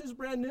somebody else who's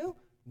brand new?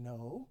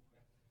 No.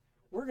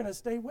 We're going to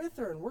stay with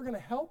her, and we're going to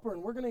help her,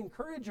 and we're going to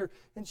encourage her.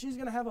 And she's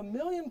going to have a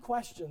million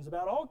questions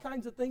about all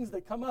kinds of things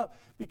that come up.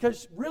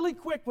 Because really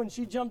quick, when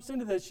she jumps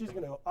into this, she's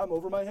going to go, "I'm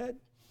over my head.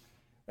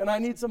 And I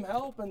need some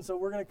help." And so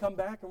we're going to come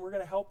back and we're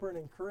going to help her and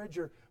encourage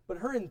her. But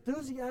her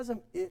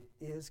enthusiasm, it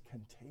is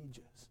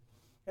contagious.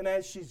 And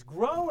as she's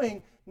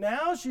growing,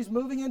 now she's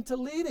moving into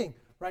leading.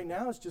 Right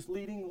now it's just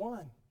leading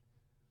one.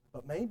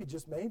 But maybe,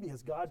 just maybe,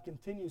 as God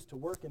continues to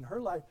work in her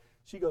life,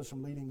 she goes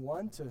from leading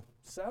one to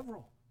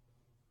several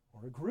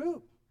or a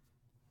group.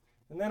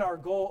 And then our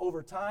goal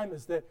over time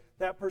is that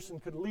that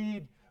person could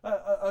lead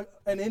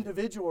an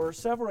individual or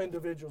several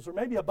individuals or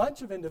maybe a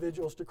bunch of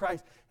individuals to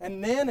Christ.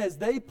 And then as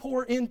they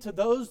pour into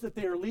those that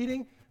they are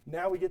leading,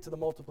 now we get to the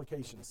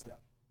multiplication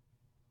step.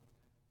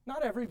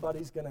 Not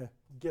everybody's going to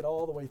get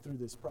all the way through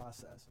this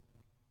process,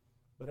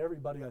 but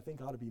everybody, I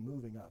think, ought to be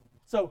moving up.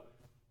 So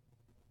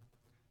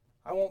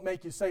I won't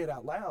make you say it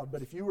out loud,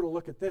 but if you were to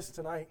look at this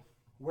tonight,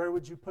 where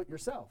would you put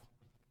yourself?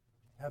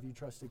 Have you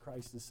trusted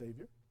Christ as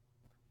Savior?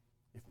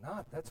 If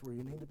not, that's where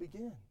you need to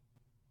begin.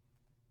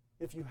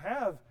 If you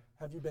have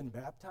you been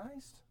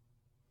baptized?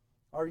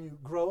 Are you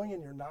growing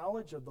in your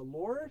knowledge of the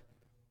Lord?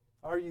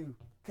 Are you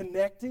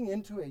connecting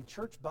into a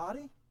church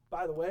body?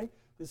 By the way,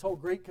 this whole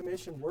Great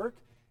Commission work,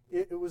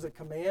 it was a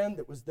command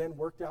that was then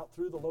worked out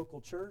through the local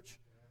church.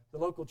 The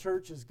local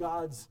church is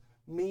God's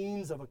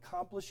means of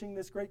accomplishing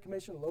this Great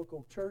Commission. The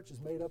local church is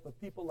made up of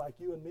people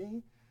like you and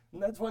me.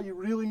 And that's why you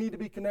really need to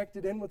be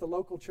connected in with the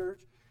local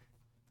church.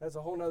 That's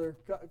a whole other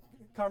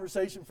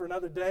conversation for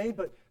another day.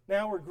 But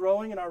now we're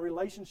growing in our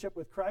relationship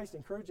with Christ,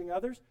 encouraging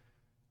others.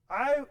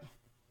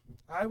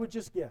 I would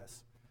just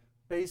guess,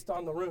 based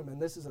on the room,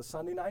 and this is a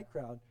Sunday night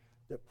crowd,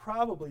 that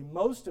probably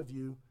most of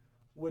you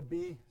would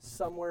be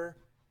somewhere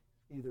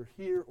either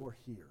here or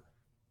here.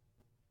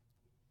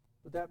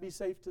 Would that be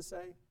safe to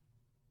say?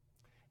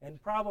 And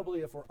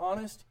probably, if we're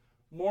honest,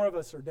 more of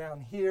us are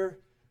down here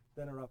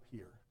than are up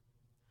here.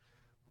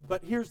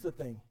 But here's the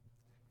thing,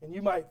 and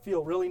you might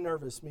feel really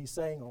nervous me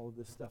saying all of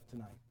this stuff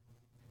tonight.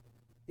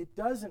 It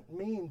doesn't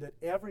mean that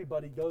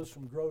everybody goes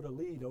from grow to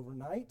lead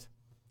overnight,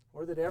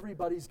 or that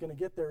everybody's going to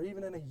get there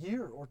even in a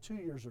year or 2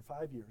 years or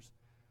 5 years.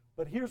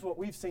 But here's what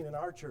we've seen in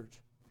our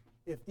church.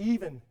 If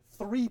even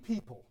 3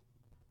 people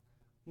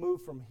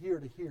move from here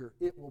to here,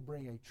 it will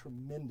bring a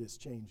tremendous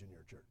change in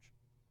your church.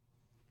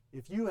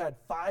 If you had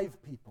 5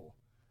 people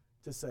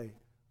to say,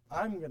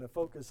 "I'm going to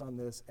focus on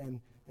this, and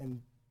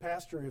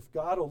Pastor, if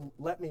God will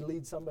let me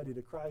lead somebody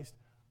to Christ,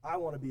 I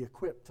want to be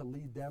equipped to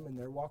lead them in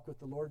their walk with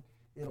the Lord,"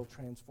 it'll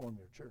transform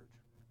your church.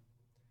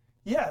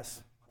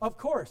 Yes, of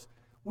course,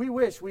 we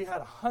wish we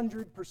had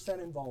 100%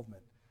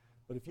 involvement.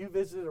 But if you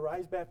visited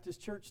Arise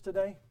Baptist Church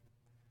today,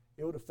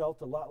 it would have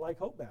felt a lot like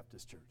Hope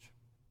Baptist Church.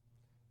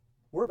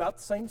 We're about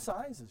the same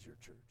size as your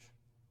church.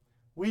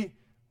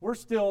 We're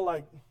still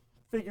like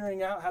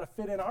figuring out how to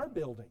fit in our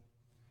building.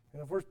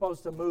 And if we're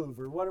supposed to move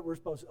or what we're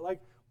supposed to,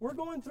 we're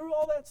going through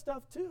all that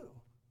stuff too.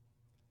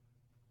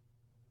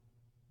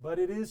 But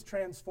it is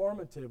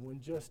transformative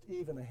when just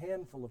even a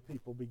handful of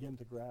people begin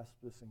to grasp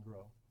this and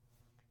grow.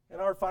 And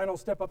our final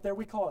step up there,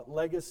 we call it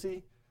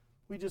legacy.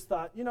 We just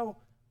thought,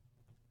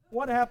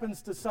 what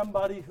happens to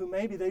somebody who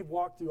maybe they've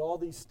walked through all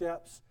these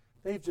steps,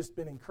 they've just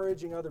been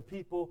encouraging other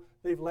people,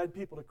 they've led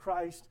people to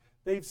Christ,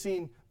 they've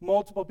seen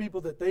multiple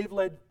people that they've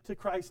led to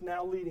Christ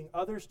now leading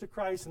others to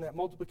Christ, and that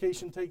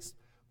multiplication takes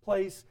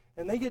place,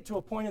 and they get to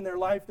a point in their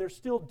life, they're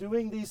still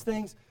doing these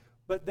things,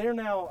 but they're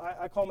now,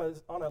 I call them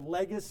on a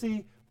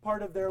legacy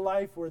part of their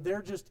life where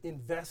they're just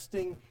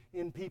investing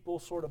in people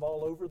sort of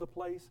all over the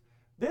place.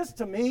 This,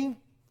 to me,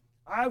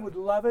 I would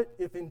love it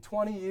if in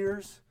 20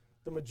 years,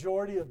 the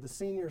majority of the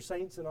senior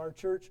saints in our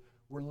church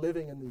were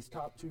living in these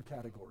top two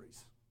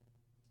categories.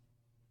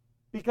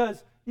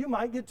 Because you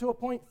might get to a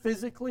point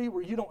physically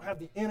where you don't have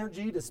the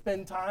energy to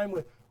spend time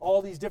with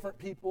all these different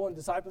people and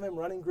disciple them,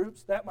 running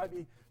groups. That might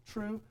be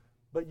true.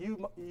 But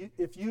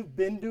if you've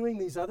been doing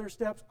these other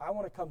steps, I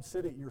want to come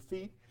sit at your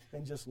feet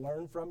and just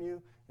learn from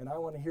you. And I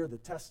want to hear the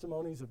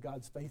testimonies of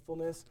God's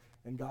faithfulness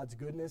and God's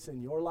goodness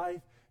in your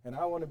life. And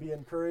I want to be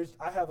encouraged.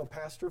 I have a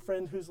pastor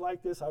friend who's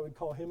like this. I would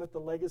call him at the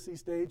legacy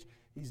stage.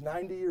 He's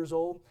 90 years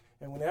old.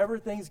 And whenever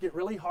things get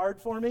really hard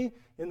for me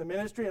in the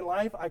ministry and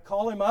life, I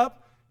call him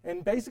up.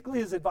 And basically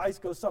his advice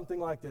goes something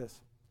like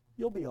this.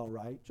 You'll be all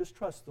right. Just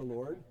trust the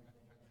Lord.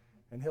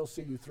 And he'll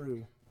see you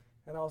through.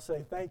 And I'll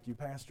say, thank you,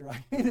 Pastor.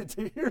 I needed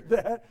to hear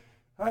that.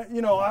 I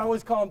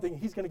always call him thinking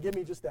he's going to give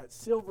me just that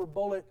silver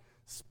bullet,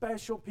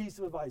 special piece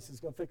of advice that's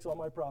going to fix all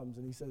my problems.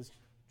 And he says,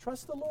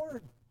 trust the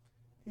Lord.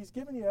 He's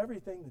given you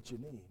everything that you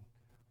need.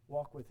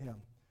 Walk with him.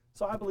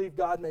 So I believe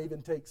God may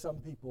even take some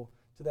people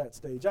to that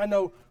stage. I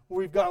know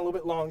we've gone a little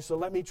bit long, so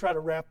let me try to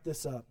wrap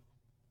this up.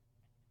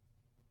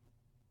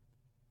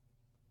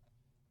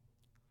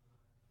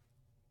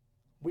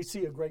 We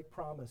see a great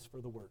promise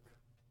for the work.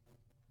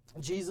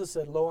 Jesus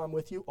said, lo, I'm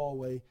with you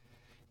always,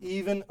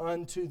 even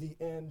unto the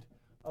end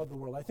of the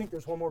world. I think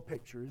there's one more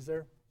picture, is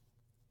there?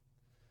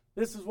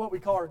 This is what we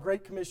call our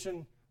Great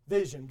Commission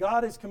vision.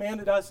 God has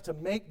commanded us to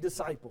make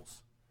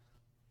disciples.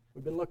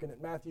 We've been looking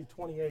at Matthew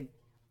 28,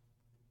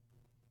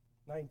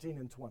 19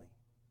 and 20.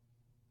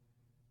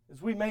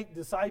 As we make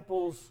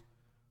disciples,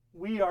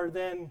 we are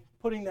then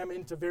putting them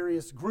into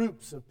various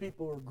groups of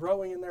people who are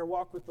growing in their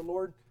walk with the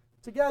Lord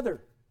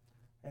together.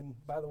 And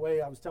by the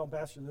way, I was telling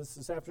Pastor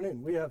this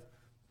afternoon. We have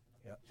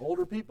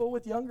older people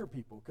with younger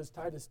people, because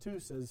Titus 2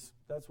 says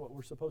that's what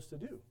we're supposed to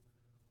do.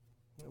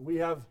 We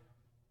have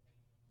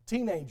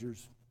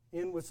teenagers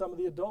in with some of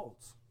the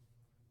adults.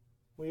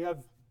 We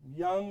have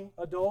young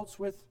adults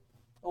with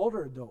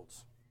older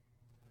adults.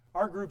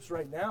 Our groups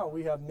right now,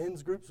 we have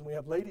men's groups and we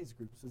have ladies'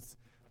 groups. It's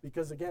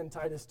because, again,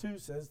 Titus 2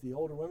 says the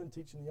older women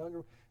teaching the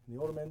younger, and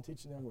the older men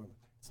teaching the younger women.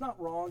 It's not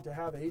wrong to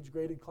have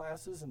age-graded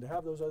classes and to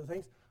have those other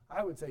things.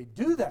 I would say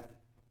do that.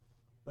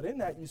 But in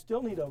that, you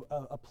still need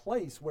a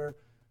place where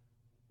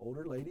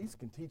older ladies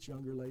can teach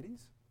younger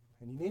ladies.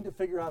 And you need to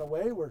figure out a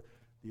way where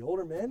the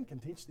older men can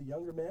teach the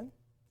younger men.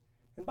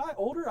 And by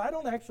older, I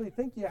don't actually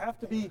think you have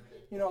to be,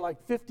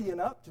 like 50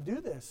 and up to do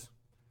this.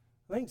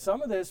 I think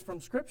some of this from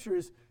Scripture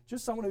is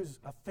just someone who's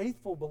a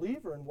faithful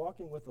believer in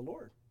walking with the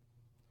Lord.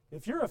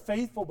 If you're a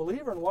faithful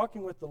believer in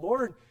walking with the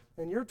Lord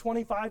and you're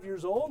 25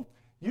 years old,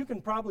 you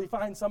can probably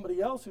find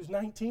somebody else who's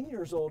 19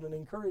 years old and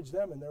encourage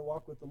them in their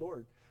walk with the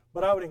Lord.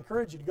 But I would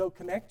encourage you to go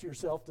connect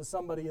yourself to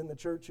somebody in the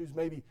church who's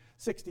maybe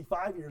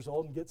 65 years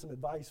old and get some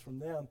advice from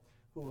them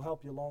who will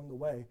help you along the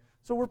way.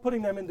 So we're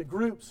putting them into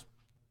groups.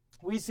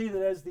 We see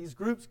that as these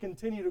groups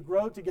continue to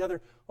grow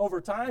together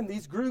over time,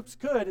 these groups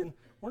could, and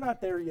we're not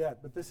there yet,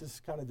 but this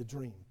is kind of the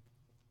dream.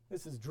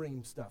 This is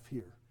dream stuff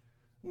here.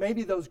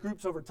 Maybe those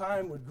groups over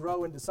time would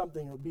grow into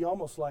something. It would be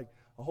almost like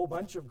a whole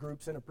bunch of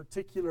groups in a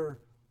particular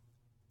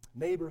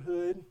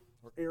neighborhood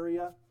or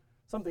area.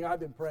 Something I've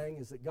been praying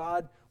is that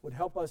God would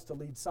help us to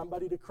lead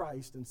somebody to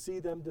Christ and see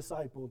them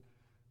discipled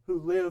who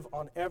live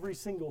on every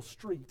single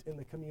street in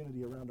the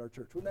community around our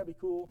church. Wouldn't that be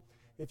cool?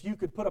 If you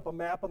could put up a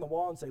map on the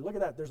wall and say, look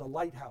at that, there's a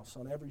lighthouse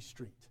on every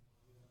street.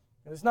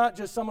 And it's not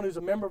just someone who's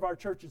a member of our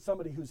church, it's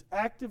somebody who's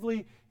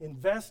actively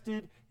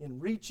invested in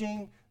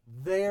reaching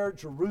their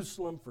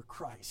Jerusalem for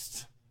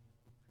Christ.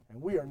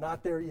 And we are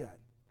not there yet.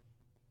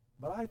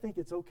 But I think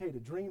it's okay to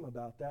dream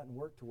about that and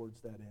work towards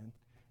that end.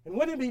 And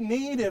wouldn't it be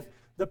neat if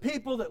the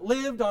people that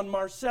lived on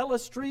Marcella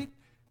Street,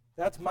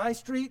 that's my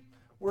street,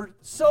 were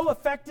so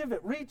effective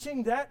at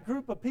reaching that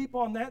group of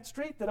people on that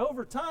street that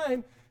over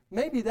time,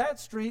 maybe that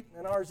street,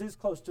 and ours is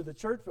close to the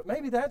church, but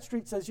maybe that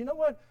street says, you know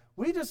what,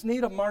 we just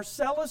need a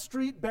Marcella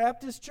Street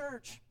Baptist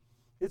church.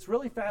 It's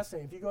really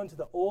fascinating. If you go into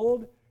the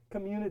old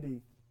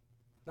community,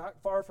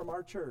 not far from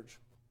our church,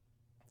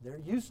 there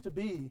used to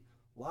be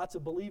lots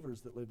of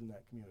believers that lived in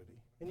that community.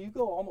 And you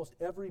go almost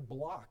every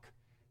block,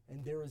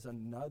 and there is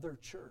another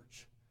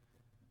church.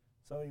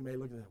 Some of you may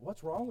look at that.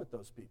 What's wrong with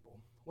those people?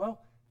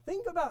 Well,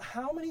 think about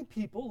how many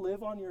people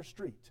live on your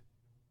street.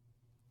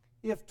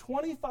 If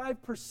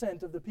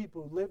 25% of the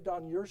people who lived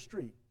on your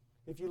street,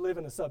 if you live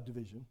in a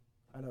subdivision,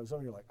 I know some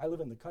of you are like, I live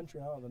in the country,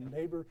 I don't have a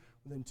neighbor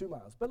within 2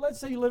 miles. But let's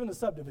say you live in a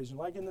subdivision,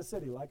 like in the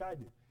city, like I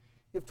do.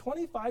 If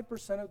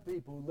 25% of the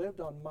people who lived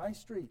on my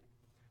street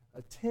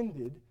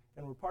attended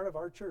and were part of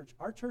our church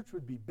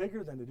would be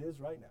bigger than it is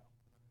right now.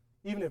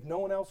 Even if no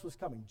one else was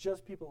coming,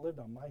 just people that lived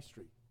on my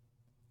street.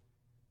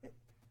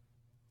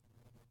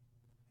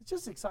 It's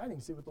just exciting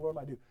to see what the Lord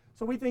might do.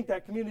 So we think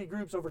that community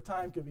groups over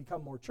time could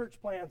become more church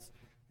plants,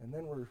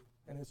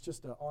 and it's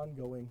just an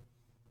ongoing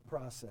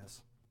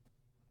process.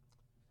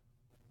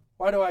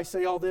 Why do I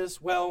say all this?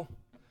 Well,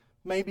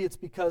 maybe it's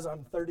because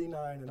I'm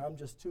 39 and I'm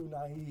just too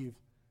naive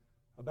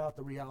about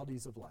the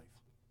realities of life.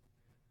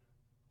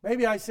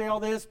 Maybe I say all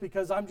this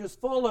because I'm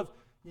just full of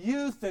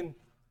youth and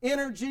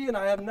energy and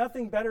I have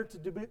nothing better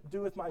to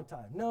do with my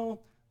time.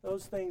 No,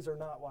 those things are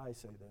not why I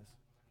say this.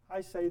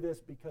 I say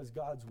this because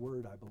God's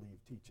Word, I believe,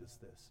 teaches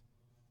this.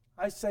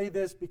 I say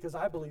this because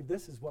I believe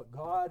this is what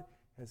God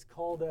has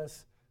called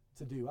us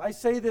to do. I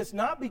say this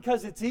not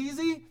because it's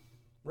easy,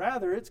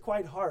 rather it's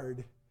quite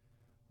hard.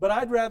 But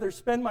I'd rather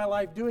spend my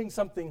life doing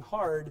something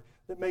hard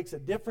that makes a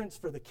difference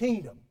for the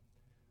kingdom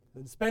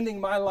than spending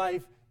my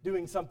life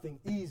doing something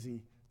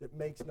easy that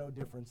makes no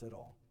difference at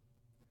all.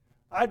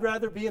 I'd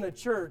rather be in a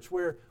church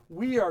where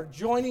we are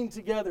joining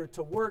together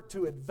to work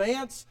to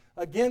advance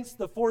against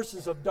the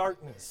forces of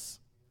darkness,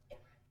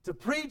 to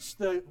preach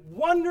the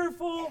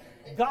wonderful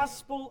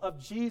gospel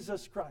of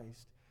Jesus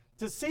Christ,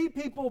 to see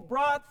people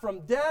brought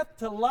from death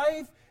to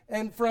life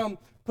and from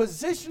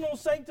positional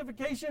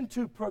sanctification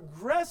to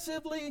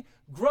progressively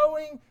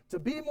growing to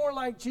be more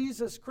like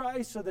Jesus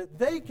Christ so that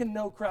they can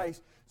know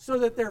Christ, so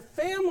that their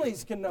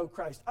families can know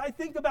Christ. I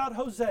think about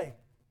Jose.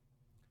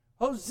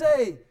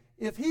 Jose,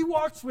 if he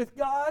walks with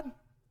God,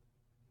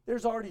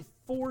 there's already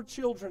 4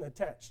 children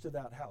attached to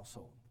that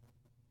household.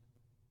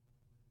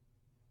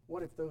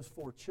 What if those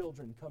 4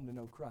 children come to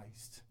know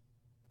Christ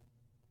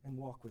and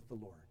walk with the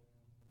Lord?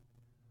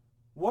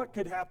 What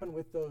could happen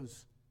with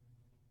those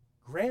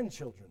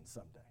grandchildren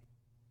someday?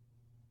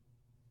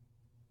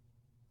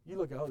 You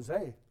look at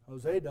Jose.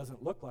 Jose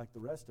doesn't look like the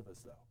rest of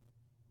us, though.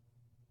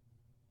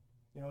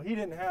 You know, he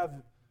didn't have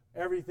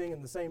everything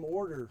in the same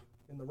order,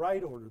 in the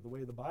right order, the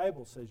way the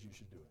Bible says you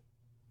should do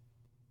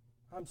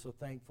it. I'm so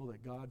thankful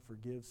that God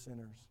forgives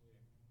sinners.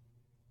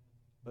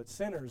 But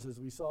sinners, as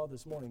we saw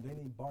this morning, they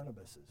need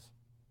Barnabases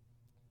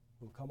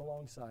who will come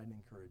alongside and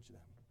encourage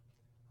them.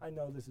 I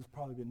know this has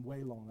probably been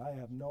way long. I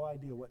have no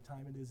idea what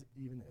time it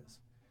even is.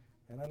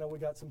 And I know we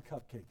got some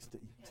cupcakes to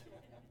eat.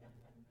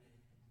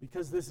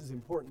 Because this is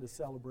important to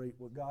celebrate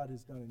what God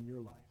has done in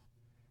your life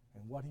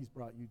and what He's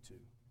brought you to.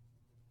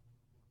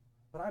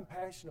 But I'm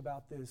passionate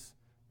about this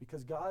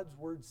because God's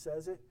Word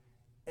says it,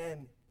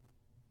 and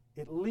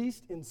at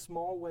least in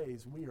small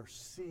ways, we are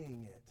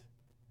seeing it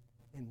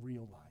in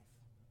real life.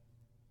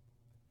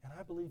 And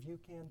I believe you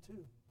can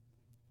too.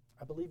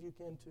 I believe you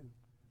can too.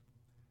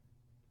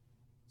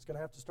 It's going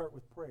to have to start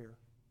with prayer.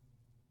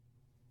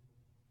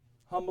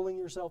 Humbling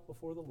yourself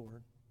before the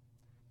Lord.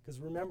 Because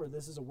remember,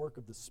 this is a work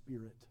of the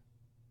Spirit.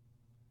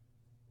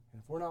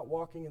 And if we're not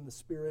walking in the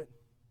Spirit,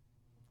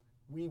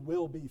 we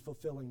will be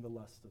fulfilling the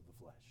lust of the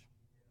flesh.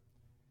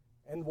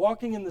 And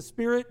walking in the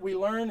Spirit, we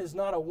learn, is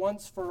not a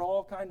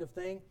once-for-all kind of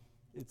thing.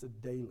 It's a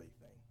daily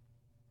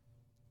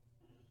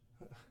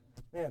thing.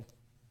 Man,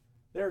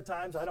 there are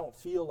times I don't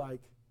feel like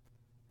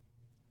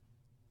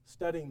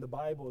studying the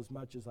Bible as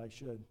much as I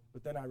should.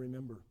 But then I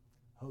remember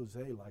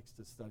Jose likes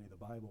to study the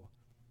Bible,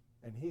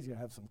 and he's going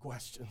to have some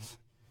questions.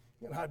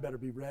 And I better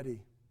be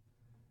ready.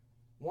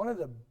 One of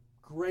the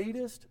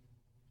greatest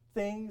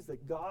things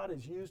that God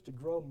has used to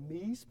grow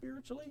me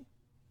spiritually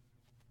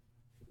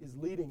is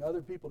leading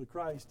other people to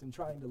Christ and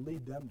trying to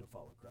lead them to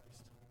follow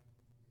Christ.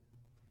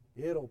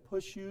 It'll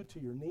push you to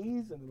your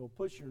knees, and it'll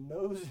push your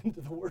nose into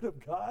the Word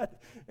of God,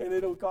 and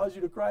it'll cause you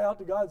to cry out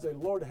to God and say,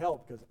 Lord,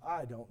 help, because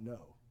I don't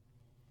know.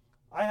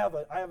 I have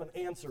an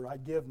answer I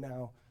give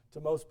now to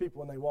most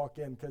people when they walk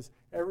in, because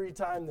every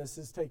time this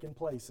has taken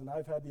place, and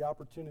I've had the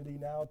opportunity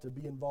now to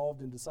be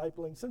involved in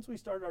discipling since we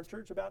started our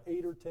church, about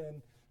 8 or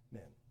 10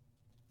 men,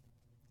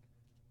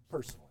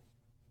 personally.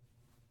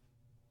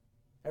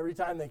 Every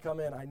time they come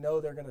in, I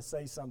know they're going to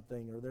say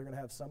something or they're going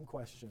to have some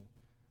question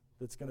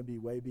that's going to be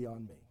way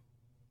beyond me.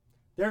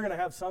 They're going to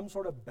have some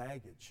sort of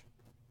baggage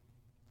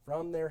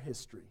from their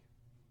history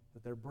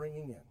that they're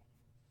bringing in.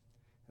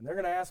 And they're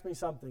going to ask me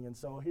something, and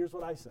so here's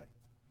what I say.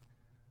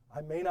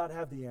 I may not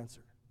have the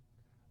answer,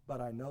 but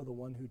I know the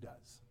one who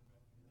does.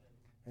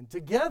 And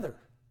together,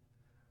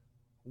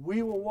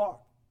 we will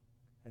walk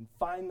and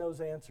find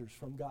those answers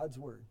from God's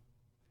Word.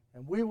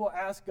 And we will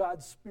ask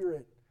God's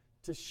Spirit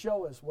to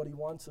show us what He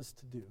wants us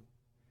to do.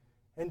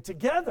 And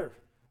together,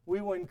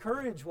 we will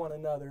encourage one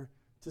another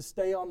to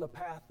stay on the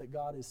path that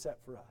God has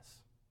set for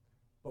us.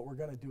 But we're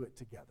going to do it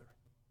together.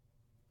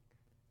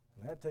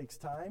 And that takes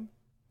time,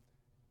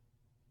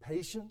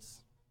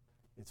 patience.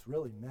 It's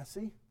really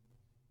messy,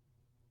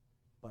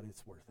 but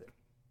it's worth it.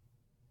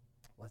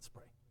 Let's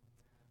pray.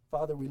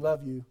 Father, we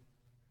love you.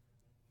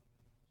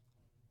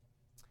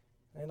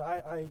 And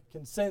I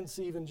can sense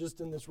even just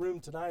in this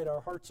room tonight,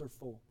 our hearts are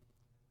full.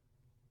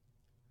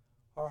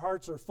 Our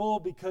hearts are full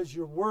because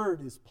your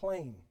word is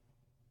plain.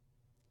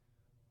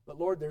 But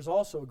Lord, there's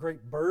also a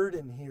great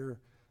burden here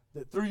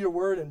that through your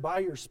word and by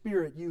your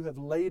Spirit you have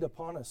laid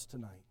upon us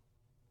tonight.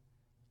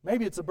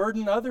 Maybe it's a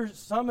burden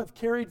some have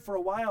carried for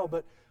a while,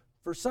 but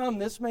for some,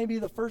 this may be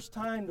the first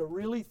time to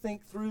really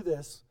think through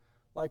this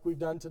like we've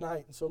done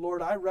tonight. And so,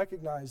 Lord, I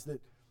recognize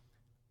that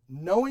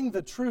knowing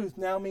the truth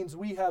now means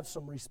we have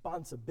some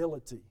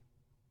responsibility.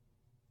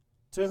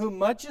 To whom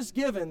much is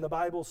given, the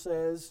Bible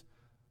says,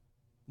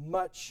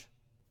 much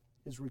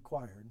is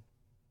required.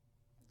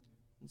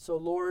 And so,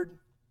 Lord,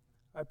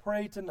 I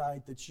pray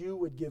tonight that you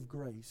would give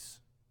grace,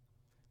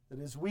 that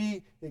as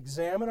we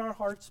examine our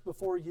hearts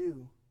before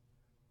you,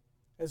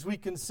 as we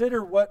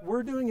consider what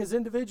we're doing as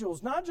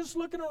individuals, not just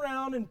looking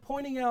around and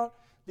pointing out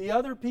the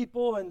other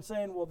people and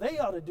saying, well, they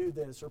ought to do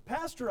this, or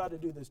pastor ought to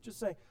do this, just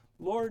saying,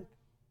 Lord,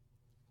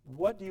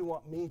 what do you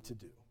want me to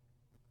do?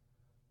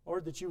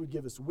 Lord, that you would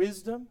give us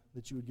wisdom,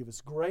 that you would give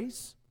us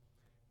grace,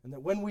 and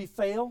that when we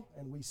fail,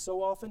 and we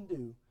so often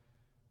do,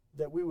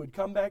 that we would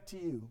come back to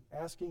you,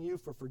 asking you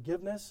for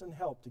forgiveness and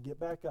help to get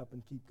back up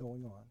and keep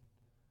going on.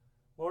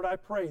 Lord, I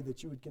pray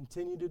that you would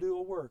continue to do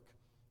a work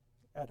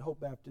at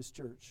Hope Baptist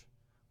Church.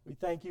 We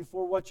thank you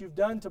for what you've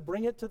done to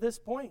bring it to this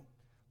point.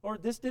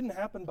 Lord, this didn't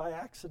happen by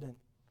accident.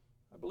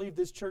 I believe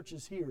this church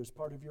is here as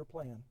part of your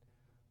plan.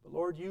 But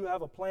Lord, you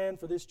have a plan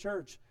for this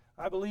church.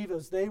 I believe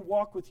as they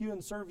walk with you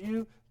and serve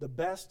you, the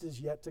best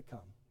is yet to come.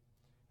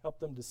 Help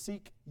them to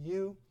seek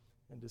you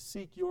and to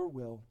seek your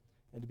will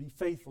and to be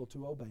faithful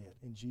to obey it.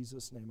 In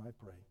Jesus' name I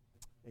pray.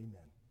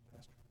 Amen.